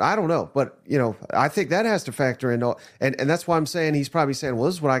commitment. I don't know. But, I think that has to factor in. And that's why I'm saying he's probably saying, well,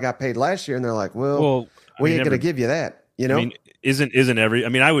 this is what I got paid last year. And they're like, well we ain't going to give you that, I mean, isn't every,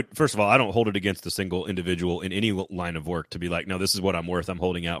 I would, first of all, I don't hold it against a single individual in any line of work to be like, no, this is what I'm worth. I'm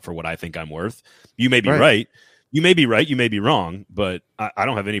holding out for what I think I'm worth. You may be right. You may be right. You may be wrong, but I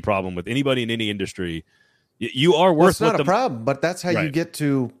don't have any problem with anybody in any industry. You are worth it's not a problem, but that's how you get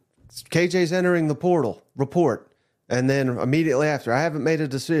to KJ's entering the portal report. And then immediately after, I haven't made a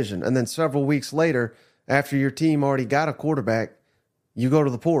decision. And then several weeks later, after your team already got a quarterback, you go to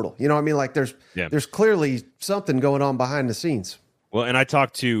the portal. You know what I mean? There's clearly something going on behind the scenes. Well, and I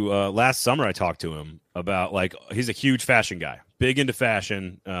talked to, last summer, I talked to him about, he's a huge fashion guy, big into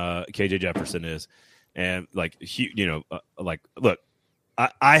fashion, KJ Jefferson is. And, look,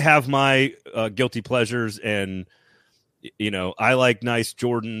 I have my guilty pleasures, and, I like nice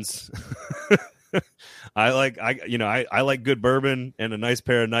Jordans. I like good bourbon and a nice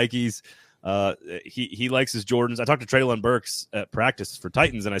pair of Nikes. He likes his Jordans. I talked to Traylon Burks at practice for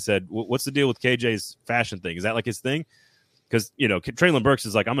Titans, and I said, "What's the deal with KJ's fashion thing? Is that his thing?" Because Traylon Burks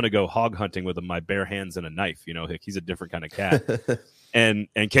is like, "I'm going to go hog hunting with my bare hands and a knife." He's a different kind of cat. and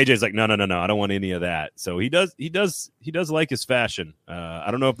KJ's like, "No, I don't want any of that." So he does like his fashion. I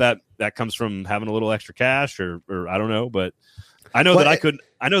don't know if that comes from having a little extra cash or I don't know, but I know that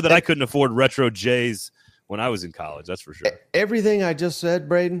I couldn't afford retro J's when I was in college. That's for sure. Everything I just said,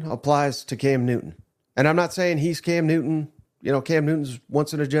 Braden, applies to Cam Newton. And I'm not saying he's Cam Newton. Cam Newton's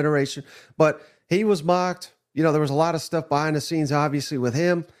once in a generation, but he was mocked. There was a lot of stuff behind the scenes, obviously, with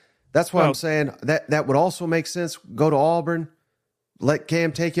him. That's why I'm saying that would also make sense. Go to Auburn, let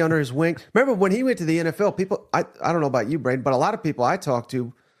Cam take you under his wing. Remember when he went to the NFL, people, I don't know about you, Braden, but a lot of people I talked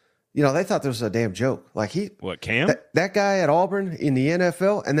to, they thought this was a damn joke. Cam? That guy at Auburn in the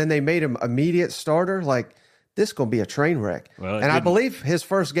NFL, and then they made him immediate starter. This is going to be a train wreck. Well, I believe his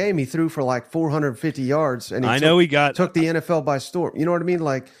first game he threw for 450 yards, and he took the NFL by storm. You know what I mean?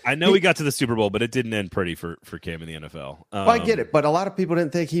 I know he got to the Super Bowl, but it didn't end pretty for Cam in the NFL. I get it, but a lot of people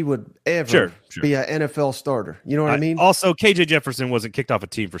didn't think he would ever be an NFL starter. You know what I mean? Also, KJ Jefferson wasn't kicked off a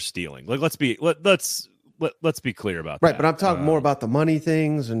team for stealing. Let's be clear about that. Right, but I'm talking more about the money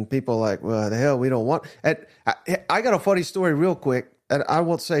things, and people well, the hell, we don't want. I got a funny story real quick, and I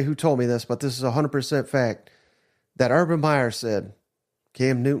won't say who told me this, but this is 100% fact, that Urban Meyer said,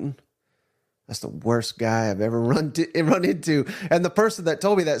 Cam Newton, that's the worst guy I've ever run into. And the person that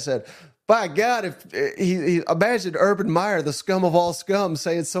told me that said, By God, if he imagine Urban Meyer, the scum of all scum,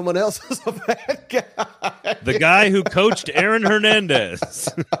 saying someone else is a bad guy. The guy who coached Aaron Hernandez.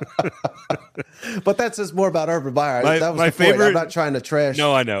 But that says more about Urban Meyer. That was my the favorite. point. I'm not trying to trash.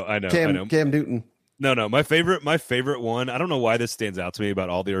 No, I know. Cam Newton. No. My favorite one. I don't know why this stands out to me about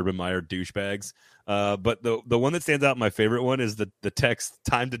all the Urban Meyer douchebags. But the one that stands out, my favorite one, is the text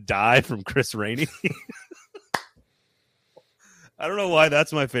 "Time to Die" from Chris Rainey. I don't know why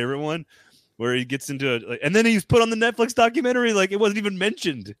that's my favorite one, where he gets into it, and then he's put on the Netflix documentary like it wasn't even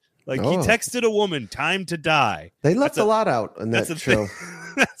mentioned. Like he texted a woman, "Time to die." They left a lot out in that show.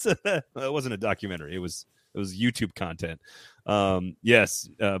 That wasn't a documentary. It was YouTube content. Yes,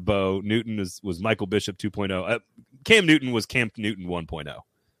 Bo Newton was Michael Bishop 2.0. Cam Newton was Cam Newton 1.0.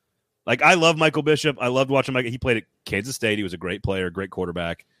 Like, I love Michael Bishop. I loved watching Michael. He played at Kansas State. He was a great player, great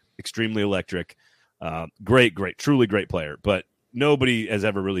quarterback, extremely electric, great, truly great player. But nobody has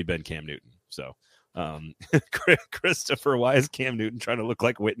ever really been Cam Newton. So, Christopher, why is Cam Newton trying to look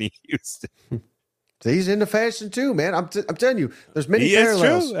like Whitney Houston? He's into fashion too, man. I'm telling you, there's many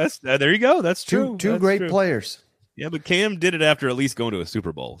parallels. That's true. There you go. That's true. Two great players. Yeah, but Cam did it after at least going to a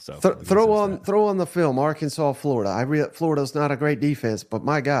Super Bowl. So throw on the film Arkansas, Florida. Florida's not a great defense, but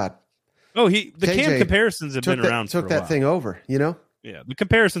my God. Oh, Cam comparisons have been around. Took that thing over, you know. Yeah, the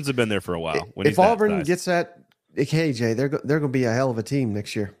comparisons have been there for a while. If Auburn gets that KJ, they're going to be a hell of a team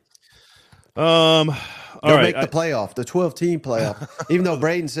next year. They'll make the playoff, the 12-team playoff. Even though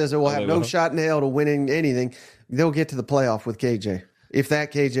Braden says it will have no shot in hell to winning anything, they'll get to the playoff with KJ, if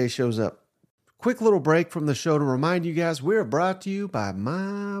that KJ shows up. Quick little break from the show to remind you guys we're brought to you by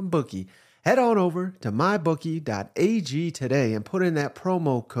MyBookie. Head on over to mybookie.ag today and put in that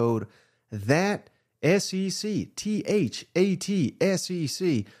promo code THATSEC,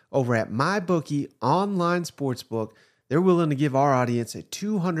 THATSEC, over at MyBookie Online Sportsbook. They're willing to give our audience a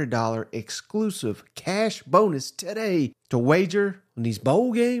 $200 exclusive cash bonus today to wager on these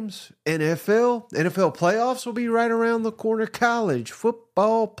bowl games. NFL playoffs will be right around the corner. College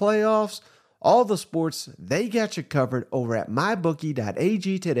football playoffs, all the sports, they got you covered over at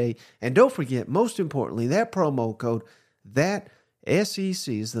mybookie.ag today. And don't forget, most importantly, that promo code,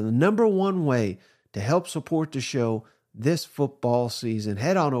 THATSEC, is the number one way to help support the show this football season.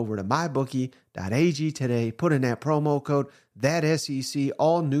 Head on over to mybookie.ag today. Put in that promo code, THATSEC.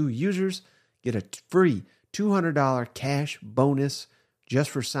 All new users get a free $200 cash bonus just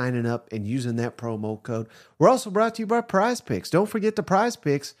for signing up and using that promo code. We're also brought to you by Prize Picks. Don't forget the Prize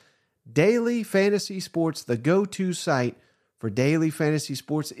Picks. Daily fantasy sports, the go-to site for daily fantasy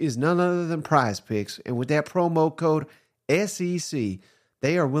sports is none other than Prize Picks. And with that promo code SEC,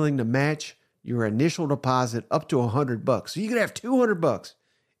 they are willing to match your initial deposit up to $100. So you can have $200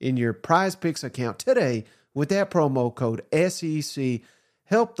 in your Prize Picks account today with that promo code SEC.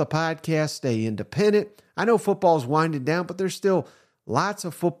 Help the podcast stay independent. I know football's winding down, but there's still lots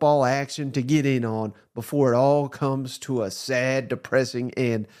of football action to get in on before it all comes to a sad, depressing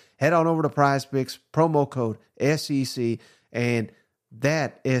end. Head on over to Prize Picks, promo code SEC, and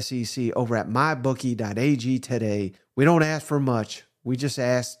that SEC over at mybookie.ag today. We don't ask for much. We just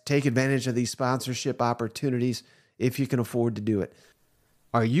ask, take advantage of these sponsorship opportunities if you can afford to do it.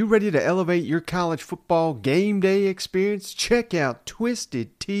 Are you ready to elevate your college football game day experience? Check out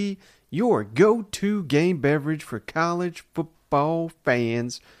Twisted Tea, your go-to game beverage for college football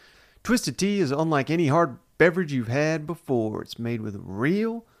fans. Twisted Tea is unlike any hard beverage you've had before. It's made with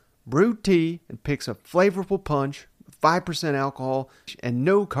real brewed tea and picks a flavorful punch with 5% alcohol and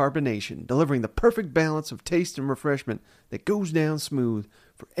no carbonation, delivering the perfect balance of taste and refreshment that goes down smooth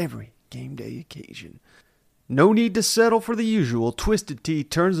for every game day occasion. No need to settle for the usual. Twisted Tea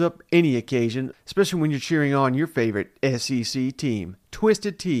turns up any occasion, especially when you're cheering on your favorite SEC team.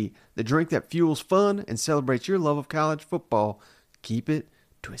 Twisted Tea, the drink that fuels fun and celebrates your love of college football. Keep it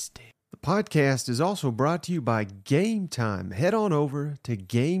twisted. The podcast is also brought to you by Game Time. Head on over to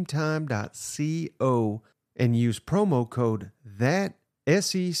gametime.co and use promo code THATSEC,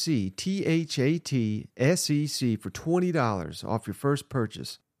 THATSEC, for $20 off your first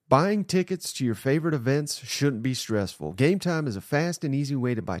purchase. Buying tickets to your favorite events shouldn't be stressful. Game Time is a fast and easy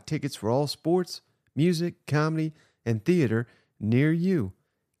way to buy tickets for all sports, music, comedy, and theater near you.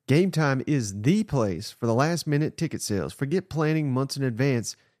 Game Time is the place for the last-minute ticket sales. Forget planning months in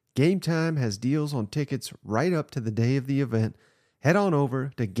advance. Game Time has deals on tickets right up to the day of the event. Head on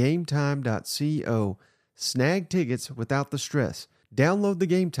over to gametime.co. Snag tickets without the stress. Download the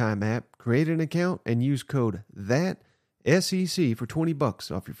Game Time app, create an account, and use code THATSEC for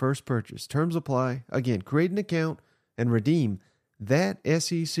 $20 off your first purchase. Terms apply. Again, create an account and redeem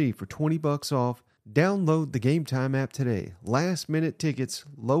THATSEC for $20 off. Download the Game Time app today. Last minute tickets,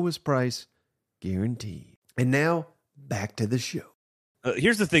 lowest price, guaranteed. And now, back to the show.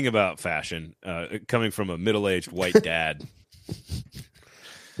 Here's the thing about fashion, coming from a middle-aged white dad.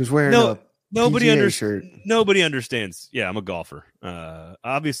 Who's wearing a PGA shirt. Nobody understands. Yeah, I'm a golfer.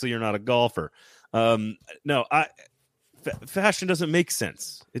 Obviously, you're not a golfer. Fashion doesn't make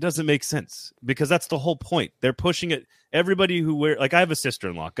sense. It doesn't make sense because that's the whole point. They're pushing it. Everybody who I have a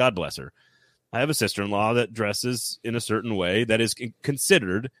sister-in-law, God bless her. I have a sister-in-law that dresses in a certain way that is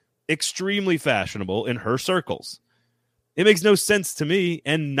considered extremely fashionable in her circles. It makes no sense to me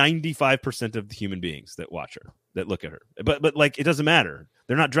and 95% of the human beings that watch her, that look at her. But like, it doesn't matter.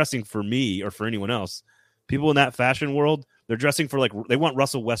 They're not dressing for me or for anyone else. People in that fashion world, they're dressing for they want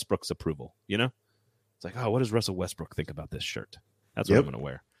Russell Westbrook's approval, you know? It's like, oh, what does Russell Westbrook think about this shirt? That's what I'm going to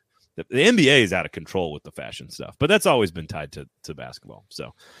wear. The NBA is out of control with the fashion stuff, but that's always been tied to basketball.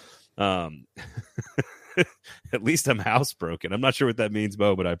 So at least I'm housebroken. I'm not sure what that means,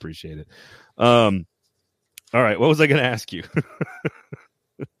 Bo, but I appreciate it. All right, what was I going to ask you? I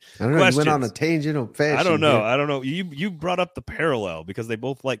don't know. You went on a tangent of fashion. I don't know. You brought up the parallel because they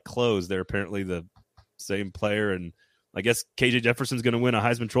both like clothes. They're apparently the same player, and I guess KJ Jefferson's going to win a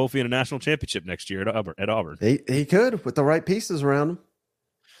Heisman Trophy and a national championship next year at Auburn. He could with the right pieces around him.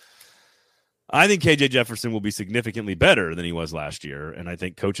 I think KJ Jefferson will be significantly better than he was last year, and I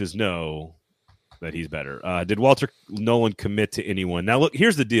think coaches know that he's better. Did Walter Nolan commit to anyone? Now, look,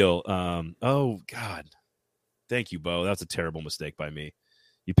 here's the deal. Oh, God. Thank you, Bo. That's a terrible mistake by me.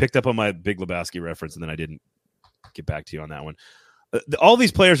 You picked up on my Big Lebowski reference, and then I didn't get back to you on that one. All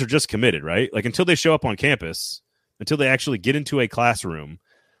these players are just committed, right? Like, until they show up on campus, until they actually get into a classroom,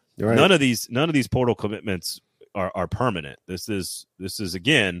 right. None of these portal commitments are permanent. This is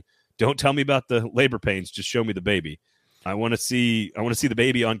again, don't tell me about the labor pains, just show me the baby. I want to see the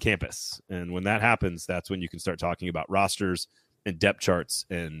baby on campus. And when that happens, that's when you can start talking about rosters and depth charts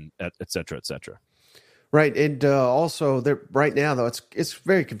and et cetera, et cetera. Right, and also right now though it's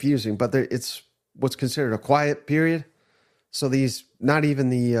very confusing, but it's what's considered a quiet period. So these not even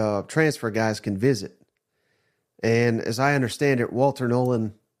the transfer guys can visit. And as I understand it, Walter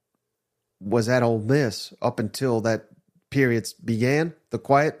Nolan was at Ole Miss up until that period began, the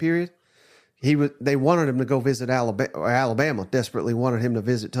quiet period. They wanted him to go visit Alabama, desperately wanted him to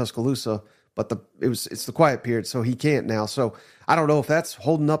visit Tuscaloosa, but it's the quiet period, so he can't now. So I don't know if that's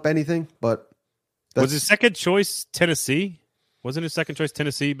holding up anything, but. Was his second choice Tennessee? Wasn't his second choice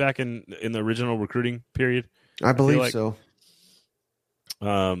Tennessee back in the original recruiting period? I believe so.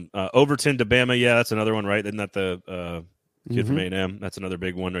 Overton to Bama, yeah, that's another one, right? Isn't that the kid from A&M? That's another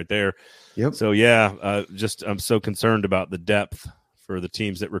big one right there. Yep. So, yeah, I'm so concerned about the depth for the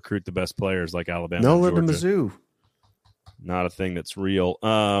teams that recruit the best players like Alabama and Georgia. To Mizzou. Not a thing that's real.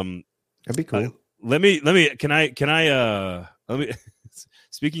 That'd be cool. Let me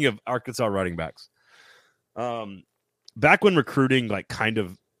speaking of Arkansas running backs, back when recruiting kind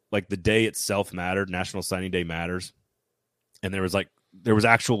of the day itself mattered, National Signing Day matters, and there was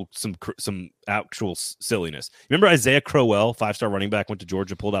actual some actual silliness. Remember Isaiah Crowell, 5-star running back, went to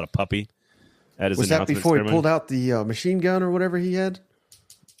Georgia, pulled out a puppy at his was that before ceremony? He pulled out the machine gun or whatever he had?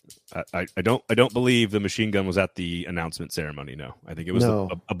 I don't believe the machine gun was at the announcement ceremony. No, I think it was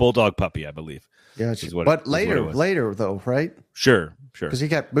a bulldog puppy, I believe. Yeah, but later though, right? Sure, because he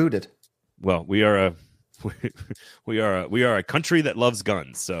got booted. Well, we are a country that loves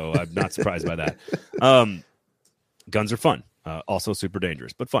guns, so I'm not surprised by that. Guns are fun, also super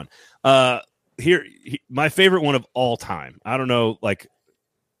dangerous, but fun. My favorite one of all time. I don't know,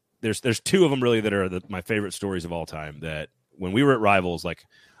 there's two of them really that are my favorite stories of all time. That when we were at Rivals, and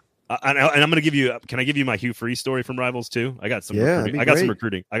I'm going to give you. Can I give you my Hugh Freeze story from Rivals too? I got some.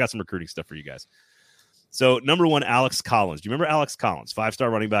 Recruiting. I got some recruiting stuff for you guys. So number one, Alex Collins. Do you remember Alex Collins, 5-star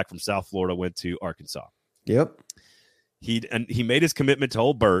running back from South Florida, went to Arkansas? Yep. He made his commitment to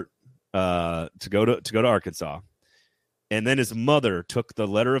old Bert to go to Arkansas, and then his mother took the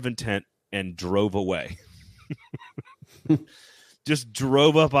letter of intent and drove away. Just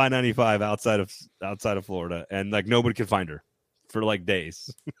drove up I-95 outside of Florida, and nobody could find her for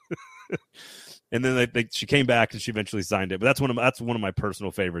days. And then she came back and she eventually signed it. But that's one of my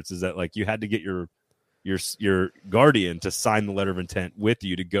personal favorites. Is that you had to get your guardian to sign the letter of intent with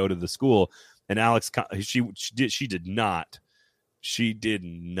you to go to the school. And Alex, she did not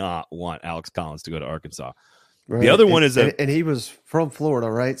want Alex Collins to go to Arkansas. Right. The other one is and he was from Florida,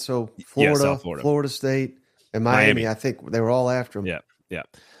 right? So Florida State, and Miami. I think they were all after him. Yeah.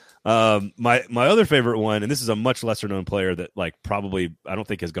 My other favorite one, and this is a much lesser known player that probably I don't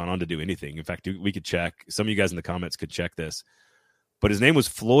think has gone on to do anything. In fact, we could check. Some of you guys in the comments could check this, but his name was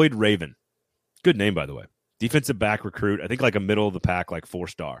Floyd Raven. Good name, by the way. Defensive back recruit. I think like a middle of the pack, like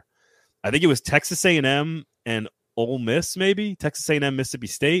 4-star. I think it was Texas A&M and Ole Miss, maybe Texas A&M, Mississippi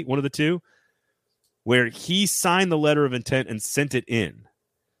State, one of the two, where he signed the letter of intent and sent it in,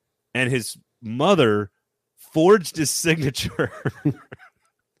 and his mother forged his signature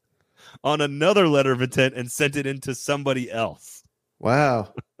on another letter of intent and sent it into somebody else.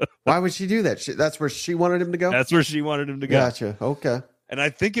 Wow. Why would she do that? That's where she wanted him to go? That's where she wanted him to go. Gotcha. Okay. And I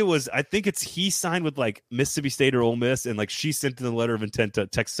think it's he signed with like Mississippi State or Ole Miss, and like she sent in the letter of intent to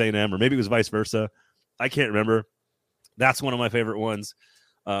Texas A&M, or maybe it was vice versa. I can't remember. That's one of my favorite ones.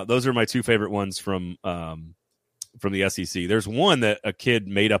 Those are my two favorite ones from the SEC. There's one that a kid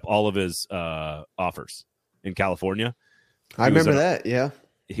made up all of his offers in California. I remember that. Yeah.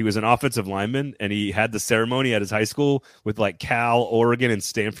 He was an offensive lineman, and he had the ceremony at his high school with like Cal, Oregon, and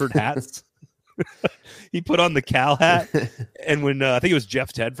Stanford hats. He put on the Cal hat, and when I think it was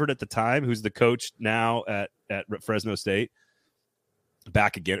Jeff Tedford at the time, who's the coach now at Fresno State,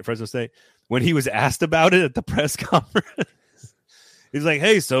 back again at Fresno State, when he was asked about it at the press conference, he's like,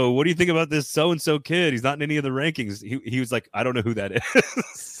 "Hey, so what do you think about this so-and-so kid? He's not in any of the rankings." He was like, "I don't know who that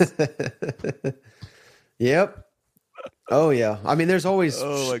is." Yep. Oh, yeah. I mean, there's always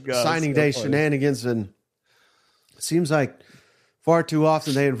signing day shenanigans, and it seems like far too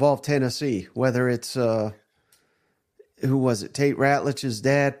often they involve Tennessee, whether it's, who was it, Tate Ratledge's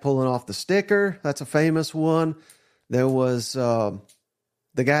dad pulling off the sticker. That's a famous one. There was the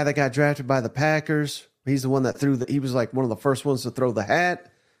guy that got drafted by the Packers. He's the one that he was like one of the first ones to throw the hat.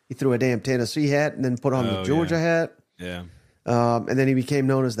 He threw a damn Tennessee hat and then put on the Georgia hat. Yeah. And then he became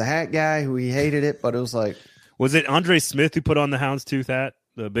known as the hat guy, who he hated it, but it was like. Was it Andre Smith who put on the houndstooth hat?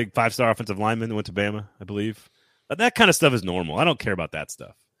 The big 5-star offensive lineman that went to Bama, I believe. That kind of stuff is normal. I don't care about that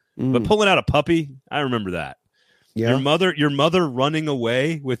stuff. But pulling out a puppy, I remember that. Yeah. Your mother running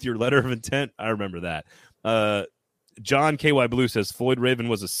away with your letter of intent, I remember that. John KY Blue says Floyd Raven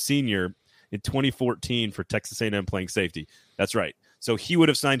was a senior in 2014 for Texas A&M playing safety. That's right. So he would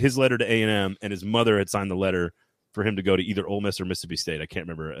have signed his letter to A&M, and his mother had signed the letter for him to go to either Ole Miss or Mississippi State. I can't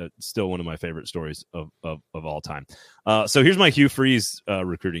remember. Still one of my favorite stories of all time. So here's my Hugh Freeze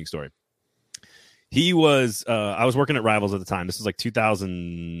recruiting story. He was I was working at Rivals at the time. This was like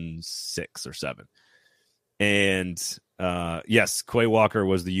 2006 or 7. And yes, Quay Walker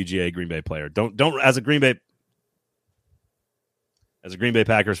was the UGA Green Bay player. Don't as a Green Bay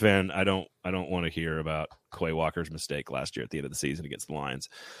Packers fan, I don't want to hear about Quay Walker's mistake last year at the end of the season against the Lions.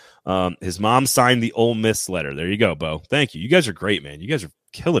 His mom signed the Ole Miss letter. There you go, Bo. Thank you. You guys are great, man. You guys are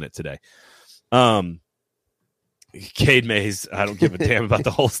killing it today. Cade Mays, I don't give a damn about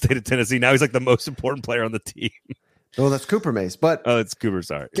the whole state of Tennessee. Now he's like the most important player on the team. Oh, that's Cooper Mays. But it's Cooper,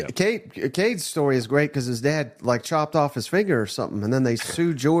 sorry. Yeah. Cade's story is great because his dad like chopped off his finger or something, and then they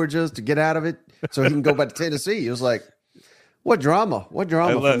sued Georgia to get out of it so he can go back to Tennessee. He was like, What drama from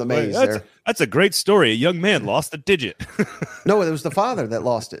the Mays there? That's a great story. A young man lost a digit. No, it was the father that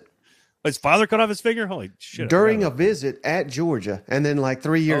lost it. His father cut off his finger? Holy shit. During a visit at Georgia. And then like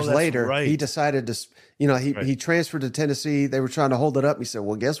 3 years later, he decided to, he transferred to Tennessee. They were trying to hold it up. He said,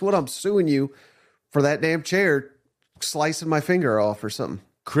 well, guess what? I'm suing you for that damn chair slicing my finger off or something.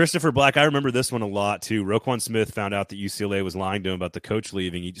 Christopher Black, I remember this one a lot too. Roquan Smith found out that UCLA was lying to him about the coach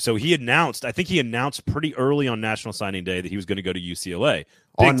leaving. So he announced pretty early on National Signing Day that he was going to go to UCLA.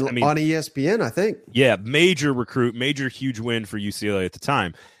 On ESPN, I think. Yeah, major recruit, huge win for UCLA at the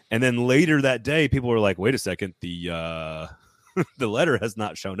time. And then later that day, people were like, wait a second, the the letter has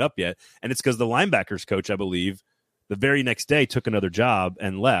not shown up yet. And it's because the linebackers coach, I believe, the very next day took another job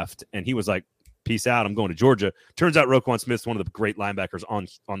and left. And he was like, peace out, I'm going to Georgia. Turns out Roquan Smith's one of the great linebackers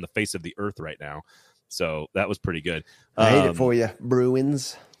on the face of the earth right now. So that was pretty good. I hate it for you,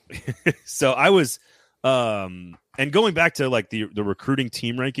 Bruins. So I was and going back to like the recruiting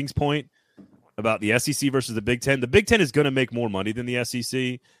team rankings point about the SEC versus the Big Ten. The Big Ten is going to make more money than the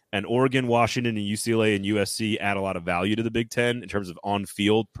SEC, and Oregon, Washington, and UCLA and USC add a lot of value to the Big Ten in terms of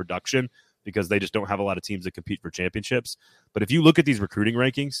on-field production because they just don't have a lot of teams that compete for championships. But if you look at these recruiting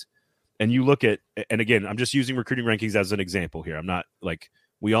rankings, and you look at, and again, I'm just using recruiting rankings as an example here. I'm not like,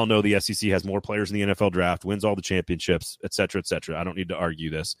 we all know the SEC has more players in the NFL draft, wins all the championships, et cetera, et cetera. I don't need to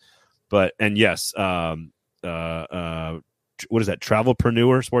argue this. But, and yes, what is that?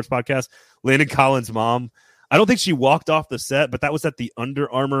 Travelpreneur Sports Podcast. Landon Collins' mom. I don't think she walked off the set, but that was at the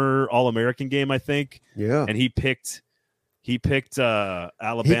Under Armour All-American game, I think. Yeah. And he picked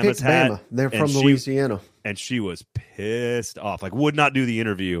Alabama's hat. Bama. They're from Louisiana. And she was pissed off. Like, would not do the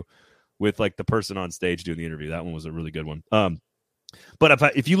interview with like the person on stage doing the interview. That one was a really good one.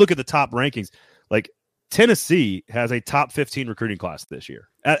 But if you look at the top rankings, like Tennessee has a top 15 recruiting class this year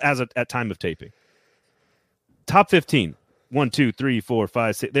at time of taping. Top 15. 1, 2, 3, 4,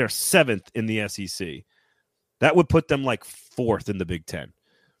 5, 6. They're 7th in the SEC. That would put them like 4th in the Big Ten.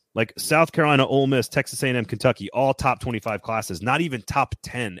 Like South Carolina, Ole Miss, Texas A&M, Kentucky, all top 25 classes, not even top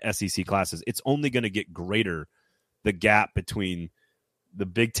 10 SEC classes. It's only going to get greater, the gap between the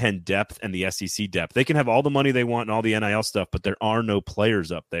Big Ten depth and the SEC depth. They can have all the money they want and all the NIL stuff, but there are no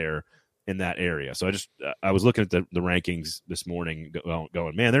players up there in that area. So I was looking at the rankings this morning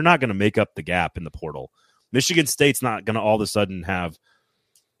going, man, they're not going to make up the gap in the portal. Michigan State's not going to all of a sudden have,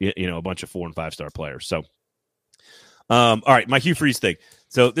 a bunch of 4 and 5 star players. So, all right, my Hugh Freeze thing.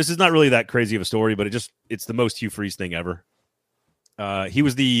 So this is not really that crazy of a story, but it's the most Hugh Freeze thing ever. He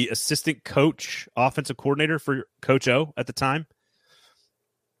was the assistant coach, offensive coordinator for Coach O at the time.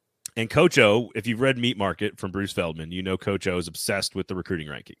 And Coach O, if you've read Meat Market from Bruce Feldman, you know Coach O is obsessed with the recruiting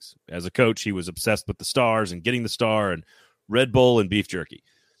rankings. As a coach, he was obsessed with the stars and getting the star and Red Bull and beef jerky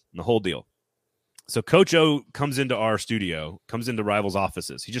and the whole deal. So Coach O comes into our studio, comes into Rivals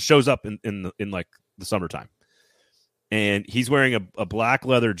offices. He just shows up in like the summertime. And he's wearing a black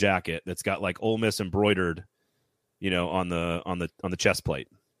leather jacket that's got like Ole Miss embroidered, on the chest plate.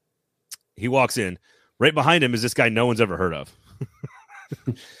 He walks in. Right behind him is this guy no one's ever heard of.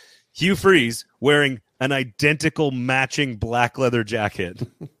 Hugh Freeze wearing an identical matching black leather jacket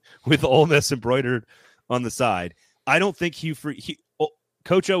with Ole Miss embroidered on the side. I don't think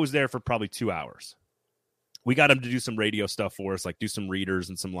Coach O was there for probably 2 hours. We got him to do some radio stuff for us, like do some readers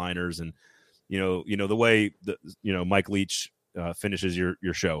and some liners, and the way Mike Leach finishes your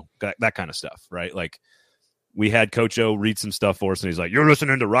show, that kind of stuff, right? Like we had Coach O read some stuff for us, and he's like, "You're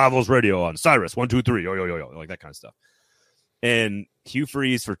listening to Rivals Radio on Cyrus 123, yo yo yo yo," like that kind of stuff. And Hugh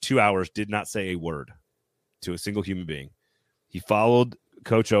Freeze for 2 hours did not say a word to a single human being. He followed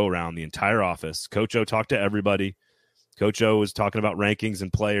Coach O around the entire office. Coach O talked to everybody. Coach O was talking about rankings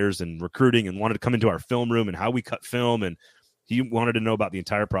and players and recruiting and wanted to come into our film room and how we cut film. And he wanted to know about the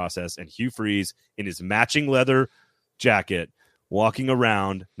entire process. And Hugh Freeze, in his matching leather jacket, walking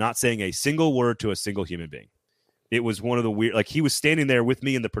around, not saying a single word to a single human being. It was one of the weird, like he was standing there with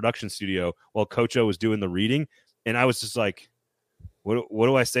me in the production studio while Coach O was doing the reading. And I was just like, what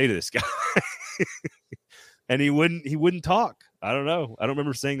do I say to this guy? And he wouldn't talk. I don't know. I don't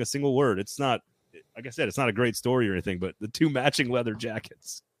remember saying a single word. It's not, like I said, it's not a great story or anything, but the 2 matching leather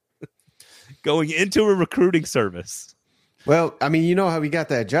jackets going into a recruiting service. Well, I mean, you know how he got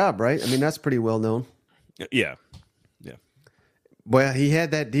that job, right? I mean, that's pretty well known. Yeah. Well, he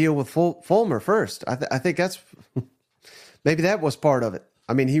had that deal with Fulmer first. I think that's maybe that was part of it.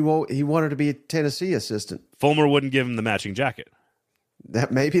 I mean, he wanted to be a Tennessee assistant. Fulmer wouldn't give him the matching jacket.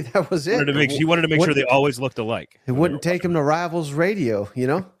 Maybe that was it. He wanted to make sure they always looked alike. He wouldn't take him to Rivals Radio,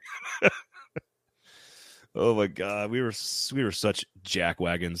 Oh my God, we were such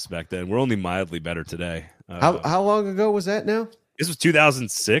jackwagons back then. We're only mildly better today. How long ago was that now? This was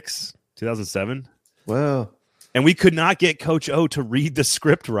 2006, 2007. Wow. And we could not get Coach O to read the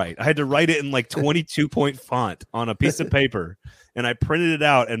script right. I had to write it in like 22-point font on a piece of paper, and I printed it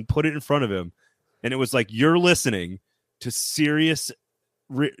out and put it in front of him. And it was like, you're listening to Sirius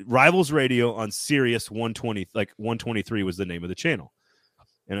Rivals Radio on Sirius 120, like 123 was the name of the channel.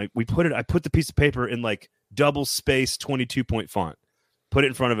 And I put the piece of paper in like double space 22-point font, put it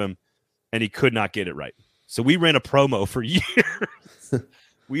in front of him, and he could not get it right. So we ran a promo for years.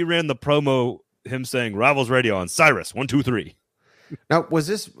 We ran the promo, him saying Rivals Radio on Cyrus 123. Now, is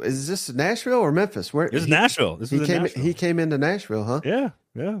this Nashville or Memphis? Where this is Nashville. He came into Nashville, huh? Yeah.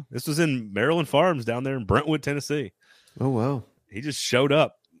 This was in Maryland Farms down there in Brentwood, Tennessee. Oh wow. He just showed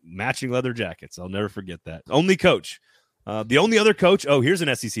up, matching leather jackets. I'll never forget that. Only coach. The only other coach, here's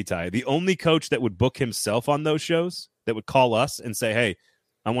an SEC tie. The only coach that would book himself on those shows, that would call us and say, "Hey,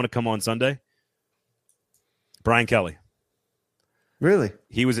 I want to come on Sunday," Brian Kelly. Really?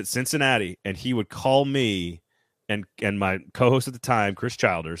 He was at Cincinnati, and he would call me and my co-host at the time, Chris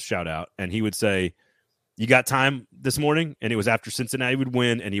Childers, shout out, and he would say, "You got time this morning?" And it was after Cincinnati would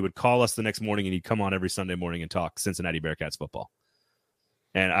win, and he would call us the next morning, and he'd come on every Sunday morning and talk Cincinnati Bearcats football.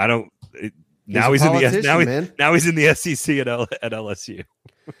 And I don't... Now he's in the SEC at LSU.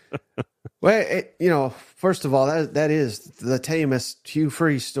 Well, first of all, that is the tamest Hugh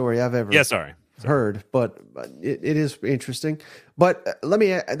Freeze story I've ever heard, but it is interesting. But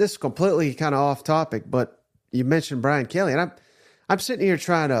this is completely kind of off topic, but you mentioned Brian Kelly, and I'm sitting here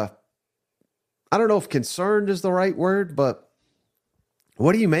trying to, I don't know if concerned is the right word, but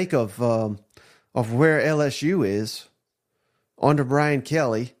what do you make of where LSU is under Brian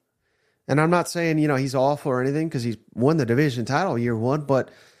Kelly? And I'm not saying, he's awful or anything, because he's won the division title year one,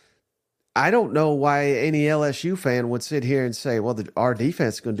 but I don't know why any LSU fan would sit here and say, well, our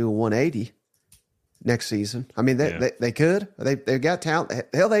defense is going to do a 180 next season. I mean, they could. They got talent.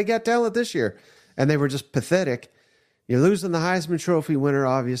 Hell, they got talent this year, and they were just pathetic. You're losing the Heisman Trophy winner,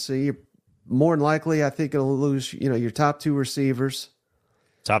 obviously. You're more than likely, I think, you'll lose, your top 2 receivers.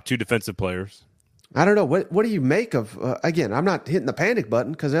 Top 2 defensive players. I don't know. What do you make of, again, I'm not hitting the panic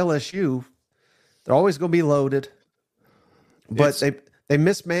button because LSU, they're always going to be loaded. But they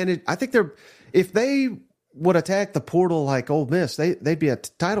mismanaged. I think if they would attack the portal like Ole Miss, they'd be a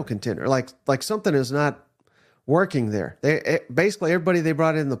title contender. Like something is not working there. Basically everybody they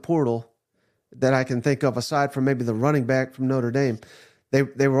brought in the portal that I can think of, aside from maybe the running back from Notre Dame,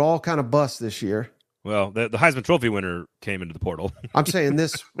 they were all kind of busts this year. Well, the Heisman Trophy winner came into the portal. I'm saying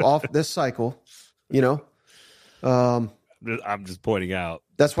this cycle, I'm just pointing out.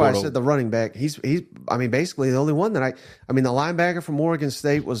 That's why I said the running back. He's basically the only one that the linebacker from Oregon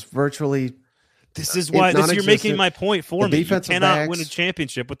State was virtually. This is why you're making my point for me. You cannot win a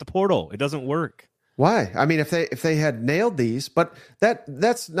championship with the portal. It doesn't work. Why? I mean, if they had nailed these, but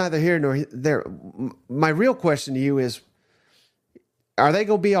that's neither here nor there. My real question to you is, are they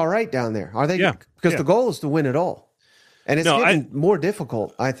going to be all right down there? Are they? Yeah. Because the goal is to win it all, and it's getting more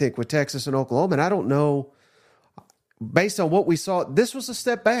difficult, I think, with Texas and Oklahoma. And I don't know. Based on what we saw, this was a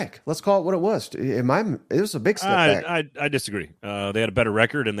step back. Let's call it what it was. It was a big step back. I disagree. They had a better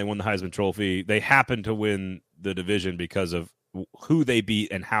record, and they won the Heisman Trophy. They happened to win the division because of who they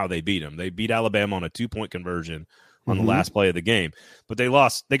beat and how they beat them. They beat Alabama on a 2-point conversion on the last play of the game. But they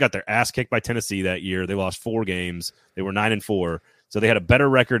lost. They got their ass kicked by Tennessee that year. They lost 4 games. They were 9-4. So they had a better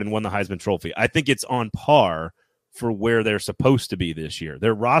record and won the Heisman Trophy. I think it's on par for where they're supposed to be this year.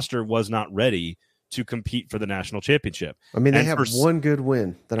 Their roster was not ready to compete for the national championship. I mean, they have one good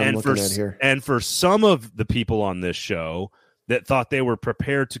win that I'm looking at here. And for some of the people on this show that thought they were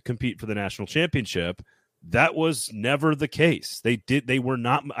prepared to compete for the national championship, that was never the case. They were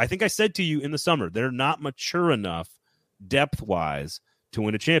not. I think I said to you in the summer, they're not mature enough depth-wise to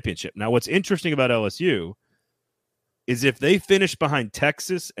win a championship. Now, what's interesting about LSU is if they finish behind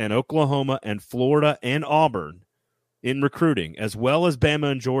Texas and Oklahoma and Florida and Auburn in recruiting, as well as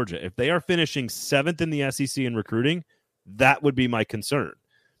Bama and Georgia, if they are finishing 7th in the SEC in recruiting, that would be my concern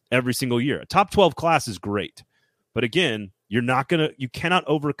every single year. A top 12 class is great. But again, you cannot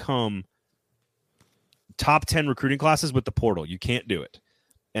overcome top 10 recruiting classes with the portal. You can't do it.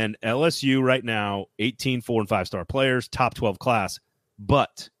 And LSU right now, 18 4- and 5-star players, top 12 class,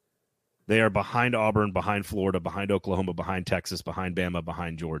 but they are behind Auburn, behind Florida, behind Oklahoma, behind Texas, behind Bama,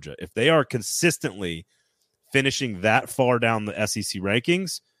 behind Georgia. If they are consistently finishing that far down the SEC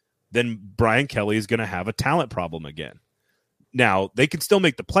rankings, then Brian Kelly is going to have a talent problem again. Now, they can still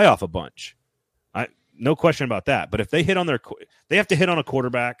make the playoff a bunch. No question about that. But if they they have to hit on a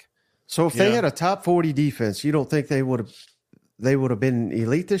quarterback. So if they had a top 40 defense, you don't think they would have been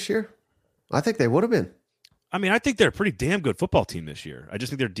elite this year? I think they would have been. I mean, I think they're a pretty damn good football team this year. I just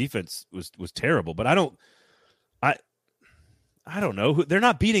think their defense was terrible. But I don't know. They're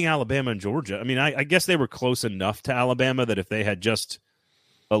not beating Alabama and Georgia. I mean, I guess they were close enough to Alabama that if they had just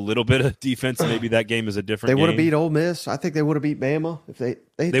a little bit of defense, maybe that game is a different game. They would have beat Ole Miss. I think they would have beat Bama. If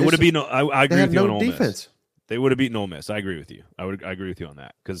they would have beaten. I agree with you on Ole defense. Miss. They would have beaten Ole Miss. I agree with you. I agree with you on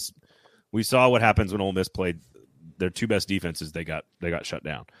that because we saw what happens when Ole Miss played their 2 best defenses. They got shut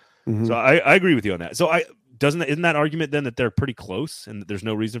down. Mm-hmm. So I agree with you on that. So isn't that argument then that they're pretty close and that there's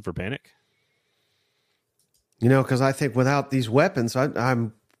no reason for panic? Because I think without these weapons,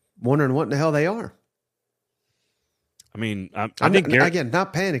 I'm wondering what in the hell they are. I mean, I think again,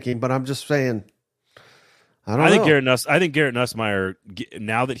 not panicking, but I'm just saying. I think Garrett Nussmeier,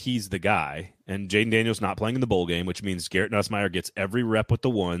 now that he's the guy, and Jaden Daniels not playing in the bowl game, which means Garrett Nussmeier gets every rep with the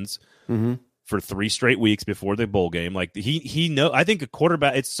ones for 3 straight weeks before the bowl game. Like I think a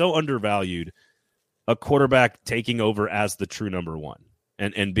quarterback, it's so undervalued. A quarterback taking over as the true number 1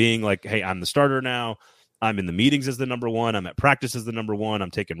 and being like, hey, I'm the starter now. I'm in the meetings as the number 1. I'm at practice as the number 1.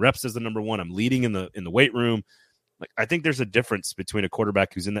 I'm taking reps as the number 1. I'm leading in the weight room. Like, I think there's a difference between a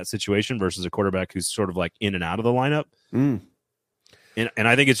quarterback who's in that situation versus a quarterback who's sort of like in and out of the lineup. And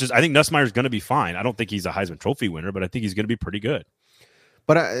I think I think Nussmeier's going to be fine. I don't think he's a Heisman Trophy winner, but I think he's going to be pretty good.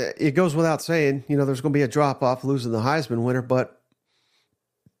 But it goes without saying, there's going to be a drop off losing the Heisman winner, but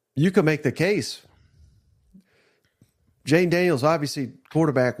you could make the case. Jane Daniels, obviously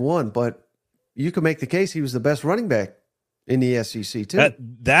quarterback 1, but you could make the case he was the best running back in the SEC too.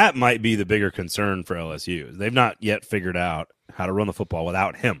 That might be the bigger concern for LSU. They've not yet figured out how to run the football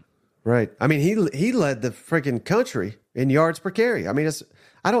without him. Right. I mean, he led the freaking country in yards per carry. I mean,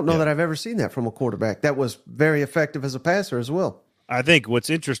 I don't know that I've ever seen that from a quarterback that was very effective as a passer as well. I think what's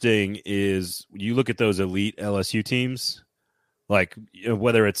interesting is you look at those elite LSU teams, like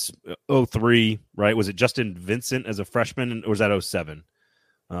whether it's 03, right? Was it Justin Vincent as a freshman, or was that 07?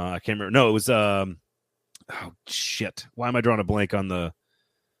 I can't remember. No, it was oh shit. Why am I drawing a blank on the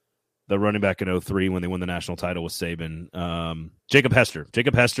running back in 03 when they won the national title with Saban? Jacob Hester.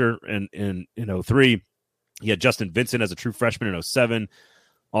 Jacob Hester in 03. He had Justin Vincent as a true freshman in 07.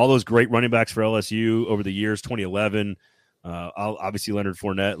 All those great running backs for LSU over the years, 2011. Obviously Leonard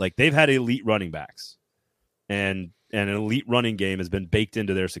Fournette. Like, they've had elite running backs, and an elite running game has been baked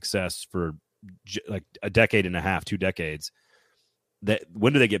into their success for like a decade and a half, 2 decades.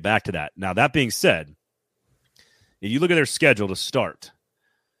 When do they get back to that? Now, that being said, if you look at their schedule to start,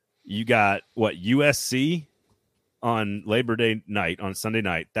 you got USC on Labor Day night, on Sunday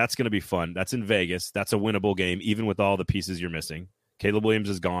night. That's going to be fun. That's in Vegas. That's a winnable game, even with all the pieces you're missing. Caleb Williams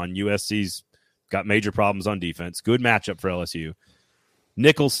is gone. USC's got major problems on defense. Good matchup for LSU.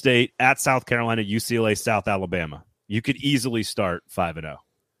 Nicholls State at South Carolina, UCLA, South Alabama. You could easily start 5-0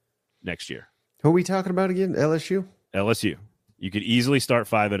 next year. Who are we talking about again? LSU? LSU. You could easily start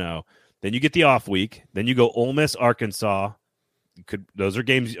 5-0. Then you get the off week. Then you go Ole Miss, Arkansas. Those are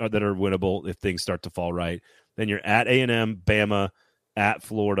games that are winnable if things start to fall right. Then you're at A&M, Bama, at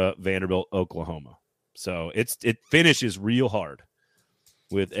Florida, Vanderbilt, Oklahoma. So it finishes real hard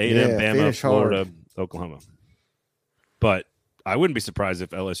with A&M, Bama, Florida, hard. Oklahoma. But I wouldn't be surprised if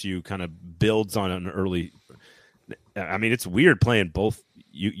LSU kind of builds on an early. I mean, it's weird playing both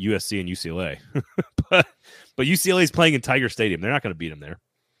USC and UCLA, but UCLA is playing in Tiger Stadium. They're not going to beat them there.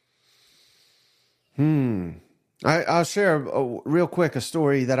 I'll share real quick a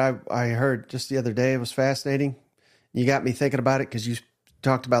story that I heard just the other day. It was fascinating. You got me thinking about it because you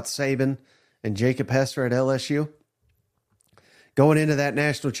talked about Saban and Jacob Hester at LSU. Going into that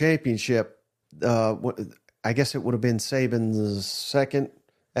national championship, I guess it would have been Saban's second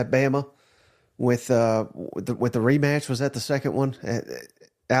at Bama with the rematch. Was that the second one at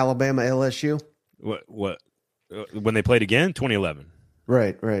Alabama LSU? What when they played again? 2011.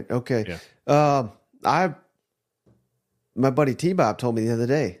 Right. Okay. Yeah. My buddy T-Bob told me the other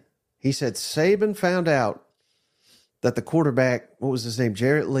day. He said Saban found out that the quarterback, what was his name,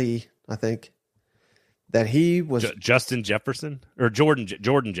 Jarrett Lee, I think, that he was Justin Jefferson or Jordan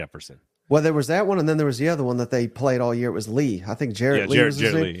Jefferson. Well, there was that one, and then there was the other one that they played all year. It was Lee. I think Jarrett Lee was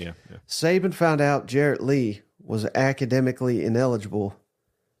his name. Lee, yeah. Saban found out Jarrett Lee was academically ineligible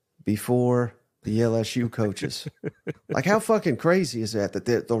before the LSU coaches. Like, how fucking crazy is that?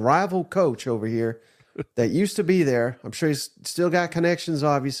 That the rival coach over here that used to be there, I'm sure he's still got connections,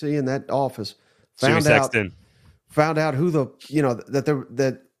 obviously, in that office. Found out who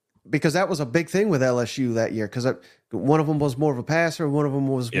because that was a big thing with LSU that year, because one of them was more of a passer, one of them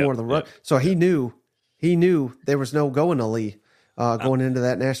was more of the run. So he knew there was no going to Lee going into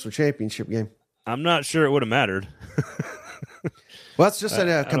that national championship game. I'm not sure it would have mattered. Well, it's just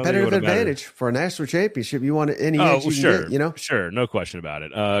a competitive advantage for a national championship. You want any edge you can get, Sure, no question about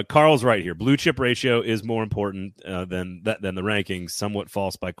it. Carl's right here. Blue chip ratio is more important than the rankings. Somewhat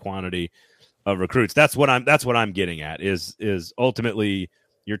false by quantity of recruits. That's what I'm getting at. Is ultimately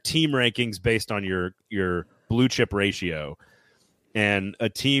your team rankings based on your blue chip ratio, and a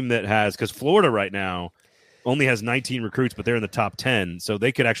team that has, because Florida right now only has 19 recruits, but they're in the top 10, so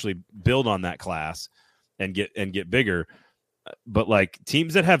they could actually build on that class and get bigger. But like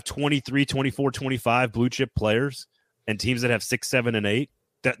teams that have 23, 24, 25 blue chip players and teams that have 6, 7, and 8,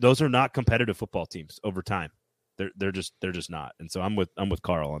 those are not competitive football teams over time. They're just not. And so I'm with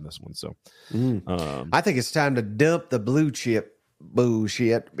Carl on this one. So I think it's time to dump the blue chip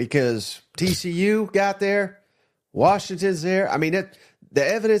bullshit, because TCU got there, Washington's there. I mean, the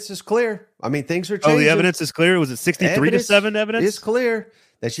evidence is clear. I mean, things are changing. Oh, the evidence is clear. Was it 63-7 evidence? It's clear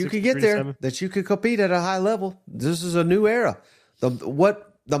that you could get there, that you could compete at a high level. This is a new era.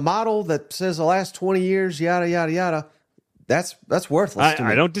 The model that says the last 20 years, yada yada yada, that's worthless to me.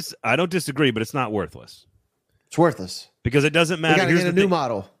 I don't disagree, but it's not worthless. It's worthless because it doesn't matter. We got to get a new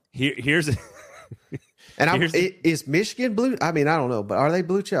model. Here's is Michigan blue? I mean, I don't know, but are they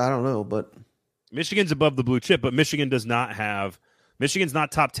blue chip? I don't know, but Michigan's above the blue chip, but Michigan does not have. Michigan's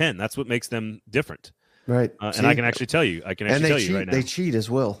not top 10. That's what makes them different. Right. And I can actually tell you. Right now. They cheat as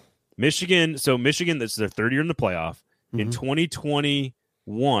well. Michigan, this is their third year in the playoff. Mm-hmm. In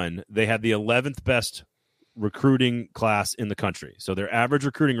 2021, they had the 11th best recruiting class in the country. So their average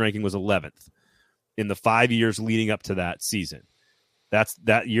recruiting ranking was 11th in the 5 years leading up to that season.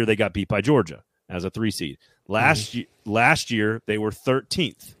 That year they got beat by Georgia as a 3 seed. Last year, they were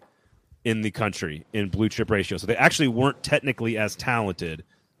 13th in the country in blue chip ratio. So they actually weren't technically as talented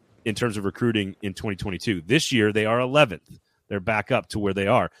in terms of recruiting in 2022. This year, they are 11th. They're back up to where they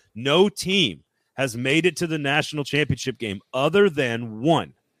are. No team has made it to the national championship game other than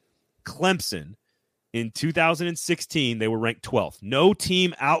one, Clemson. In 2016, they were ranked 12th. No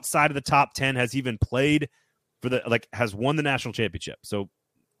team outside of the top 10 has even played for has won the national championship. So,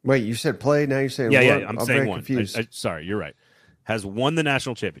 wait, you said play, now you're saying yeah, one? I'm saying saying very one. Confused. Sorry, you're right. Has won the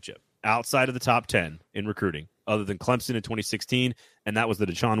national championship outside of the top 10 in recruiting, other than Clemson in 2016, and that was the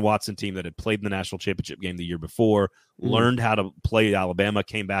Deshaun Watson team that had played in the national championship game the year before, learned how to play Alabama,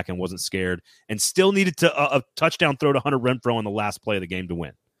 came back and wasn't scared, and still needed to a touchdown throw to Hunter Renfrow on the last play of the game to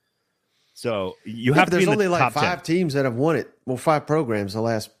win. So you have to be in the only like top 5 10. teams that have won it. Well, 5 programs the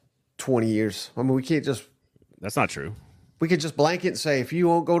last 20 years. I mean, we can't just. That's not true. We could just blanket and say, if you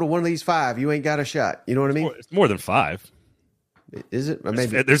won't go to one of these 5, you ain't got a shot. You know what I mean? It's more than 5. Is it?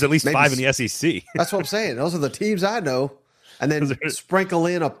 Maybe there's at least 5 in the SEC. That's what I'm saying. Those are the teams I know. And then sprinkle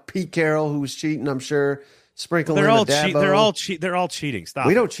in a Pete Carroll who's cheating, I'm sure. Sprinkle in a Dabo. They're all cheating. Stop.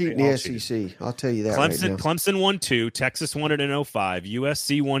 We don't cheat in the SEC. I'll tell you that right now. Clemson won 2. Texas won it in 2005.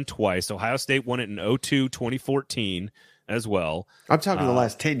 USC won twice. Ohio State won it in 2002, 2014 as well. I'm talking the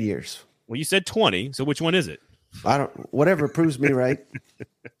last 10 years. Well, you said 20. So which one is it? Whatever proves me right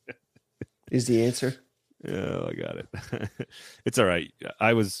is the answer. Oh, I got it. It's all right.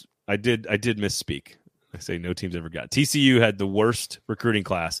 I did misspeak. I say no team's ever got. TCU had the worst recruiting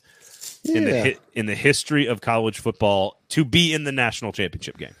class in the history of college football to be in the national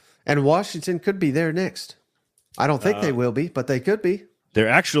championship game. And Washington could be there next. I don't think they will be, but they could be. They're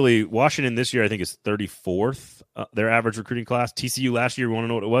actually, Washington this year I think is 34th, their average recruiting class. TCU last year, you want to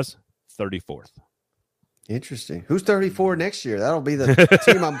know what it was? 34th. Interesting. Who's 34 next year? That'll be the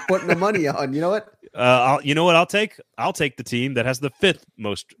team I'm putting the money on. You know what? You know what I'll take? I'll take the team that has the 5th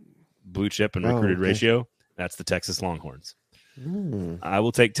most blue chip and recruited ratio. That's the Texas Longhorns. I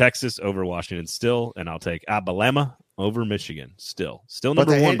will take Texas over Washington still, and I'll take Alabama over Michigan still. Still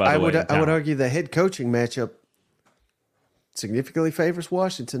number 1, by the way. I would argue the head coaching matchup significantly favors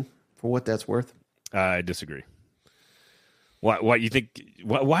Washington for what that's worth. I disagree. Why you think?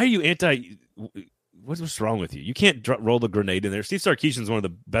 Why are you anti? What's wrong with you? You can't roll the grenade in there. Steve Sarkisian's one of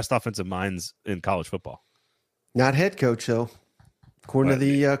the best offensive minds in college football. Not head coach, though, according to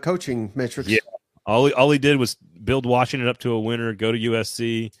the coaching metrics. Yeah. All he did was build Washington up to a winner, go to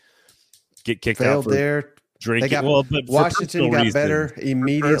USC, get kicked out for there. drinking. Washington got better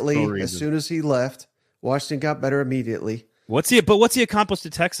immediately as soon as he left. Washington got better immediately. What's he accomplished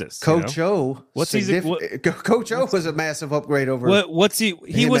at Texas? Coach O. Coach O was a massive upgrade over.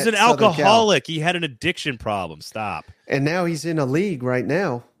 He was an alcoholic. He had an addiction problem. Stop. And now he's in a league right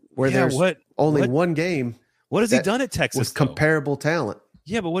now where there's only one game. What has he done at Texas? With comparable talent.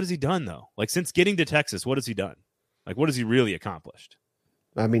 Yeah, but what has he done though? Like since getting to Texas, what has he done? Like what has he really accomplished?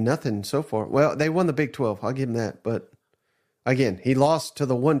 I mean, nothing so far. Well, they won the Big 12. I'll give him that. But again, he lost to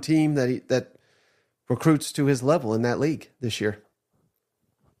the one team that recruits to his level in that league this year.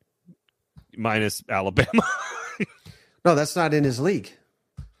 Minus Alabama. No, that's not in his league.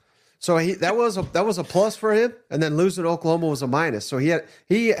 So that was a plus for him, and then losing to Oklahoma was a minus. So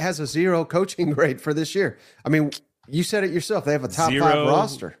he has a 0 coaching grade for this year. I mean, you said it yourself. They have a top 5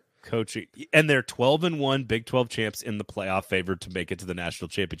 roster. Coaching, and they're 12-1 Big 12 champs in the playoff, favored to make it to the national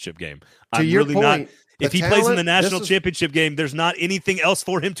championship game. If he plays in the national championship game, there's not anything else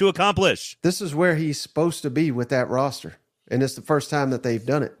for him to accomplish. This is where he's supposed to be with that roster, and it's the first time that they've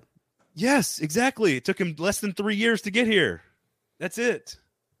done it. Yes, exactly. It took him less than 3 years to get here. That's it.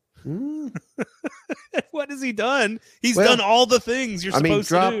 What has he done? He's done all the things you're supposed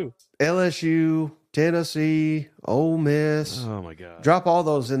to do. LSU, Tennessee, Ole Miss. Oh my God! Drop all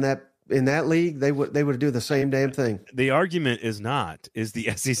those in that league. They would do the same damn thing. The argument is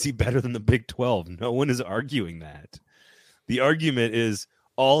the SEC better than the Big 12? No one is arguing that. The argument is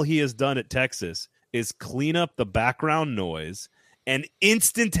all he has done at Texas is clean up the background noise and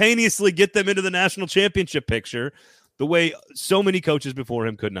instantaneously get them into the national championship picture the way so many coaches before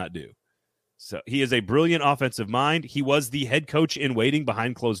him could not do. So he is a brilliant offensive mind. He was the head coach in waiting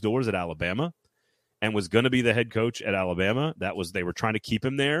behind closed doors at Alabama and was going to be the head coach at Alabama. They were trying to keep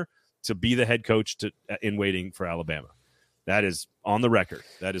him there to be the head coach in waiting for Alabama. That is on the record.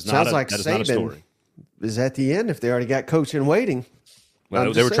 That is not a story. Is at the end if they already got coach in waiting.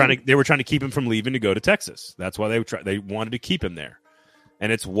 Well, they were trying to keep him from leaving to go to Texas. That's why they wanted to keep him there.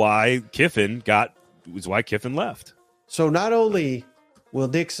 And it's why Kiffin left. So not only will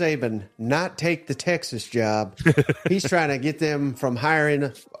Nick Saban not take the Texas job, he's trying to get them from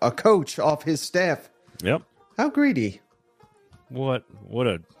hiring a coach off his staff. Yep. How greedy. How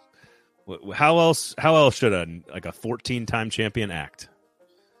else should a 14-time champion act?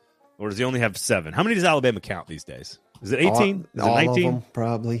 Or does he only have 7? How many does Alabama count these days? Is it 18? Is it all 19? of them,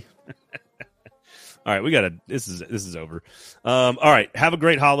 probably. All right, this is over. All right, have a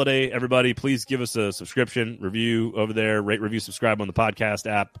great holiday, everybody. Please give us a subscription, review over there, rate, review, subscribe on the podcast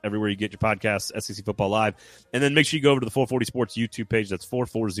app, everywhere you get your podcasts, SEC Football Live. And then make sure you go over to the 440 Sports YouTube page. That's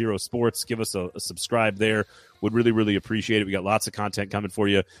 440 Sports. Give us a subscribe there. Would really, really appreciate it. We got lots of content coming for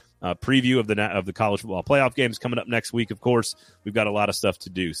you. Preview of the college football playoff games coming up next week, of course. We've got a lot of stuff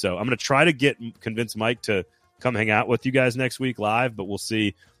to do. So I'm going to try to convince Mike to come hang out with you guys next week live, but we'll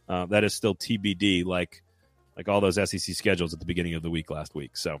see. That is still TBD, like all those SEC schedules at the beginning of the week last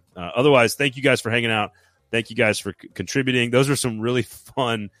week. So otherwise, thank you guys for hanging out. Thank you guys for contributing. Those are some really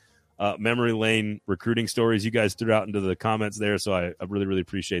fun memory lane recruiting stories you guys threw out into the comments there. So I really, really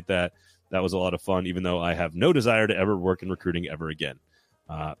appreciate that. That was a lot of fun, even though I have no desire to ever work in recruiting ever again.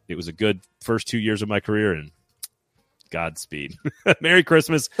 It was a good first 2 years of my career, and Godspeed. Merry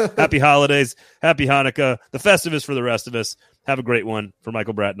Christmas. Happy holidays. Happy Hanukkah. The Festivus for the rest of us. Have a great one. For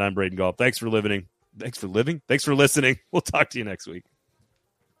Michael Bratton, I'm Braden Gall. Thanks for listening. We'll talk to you next week.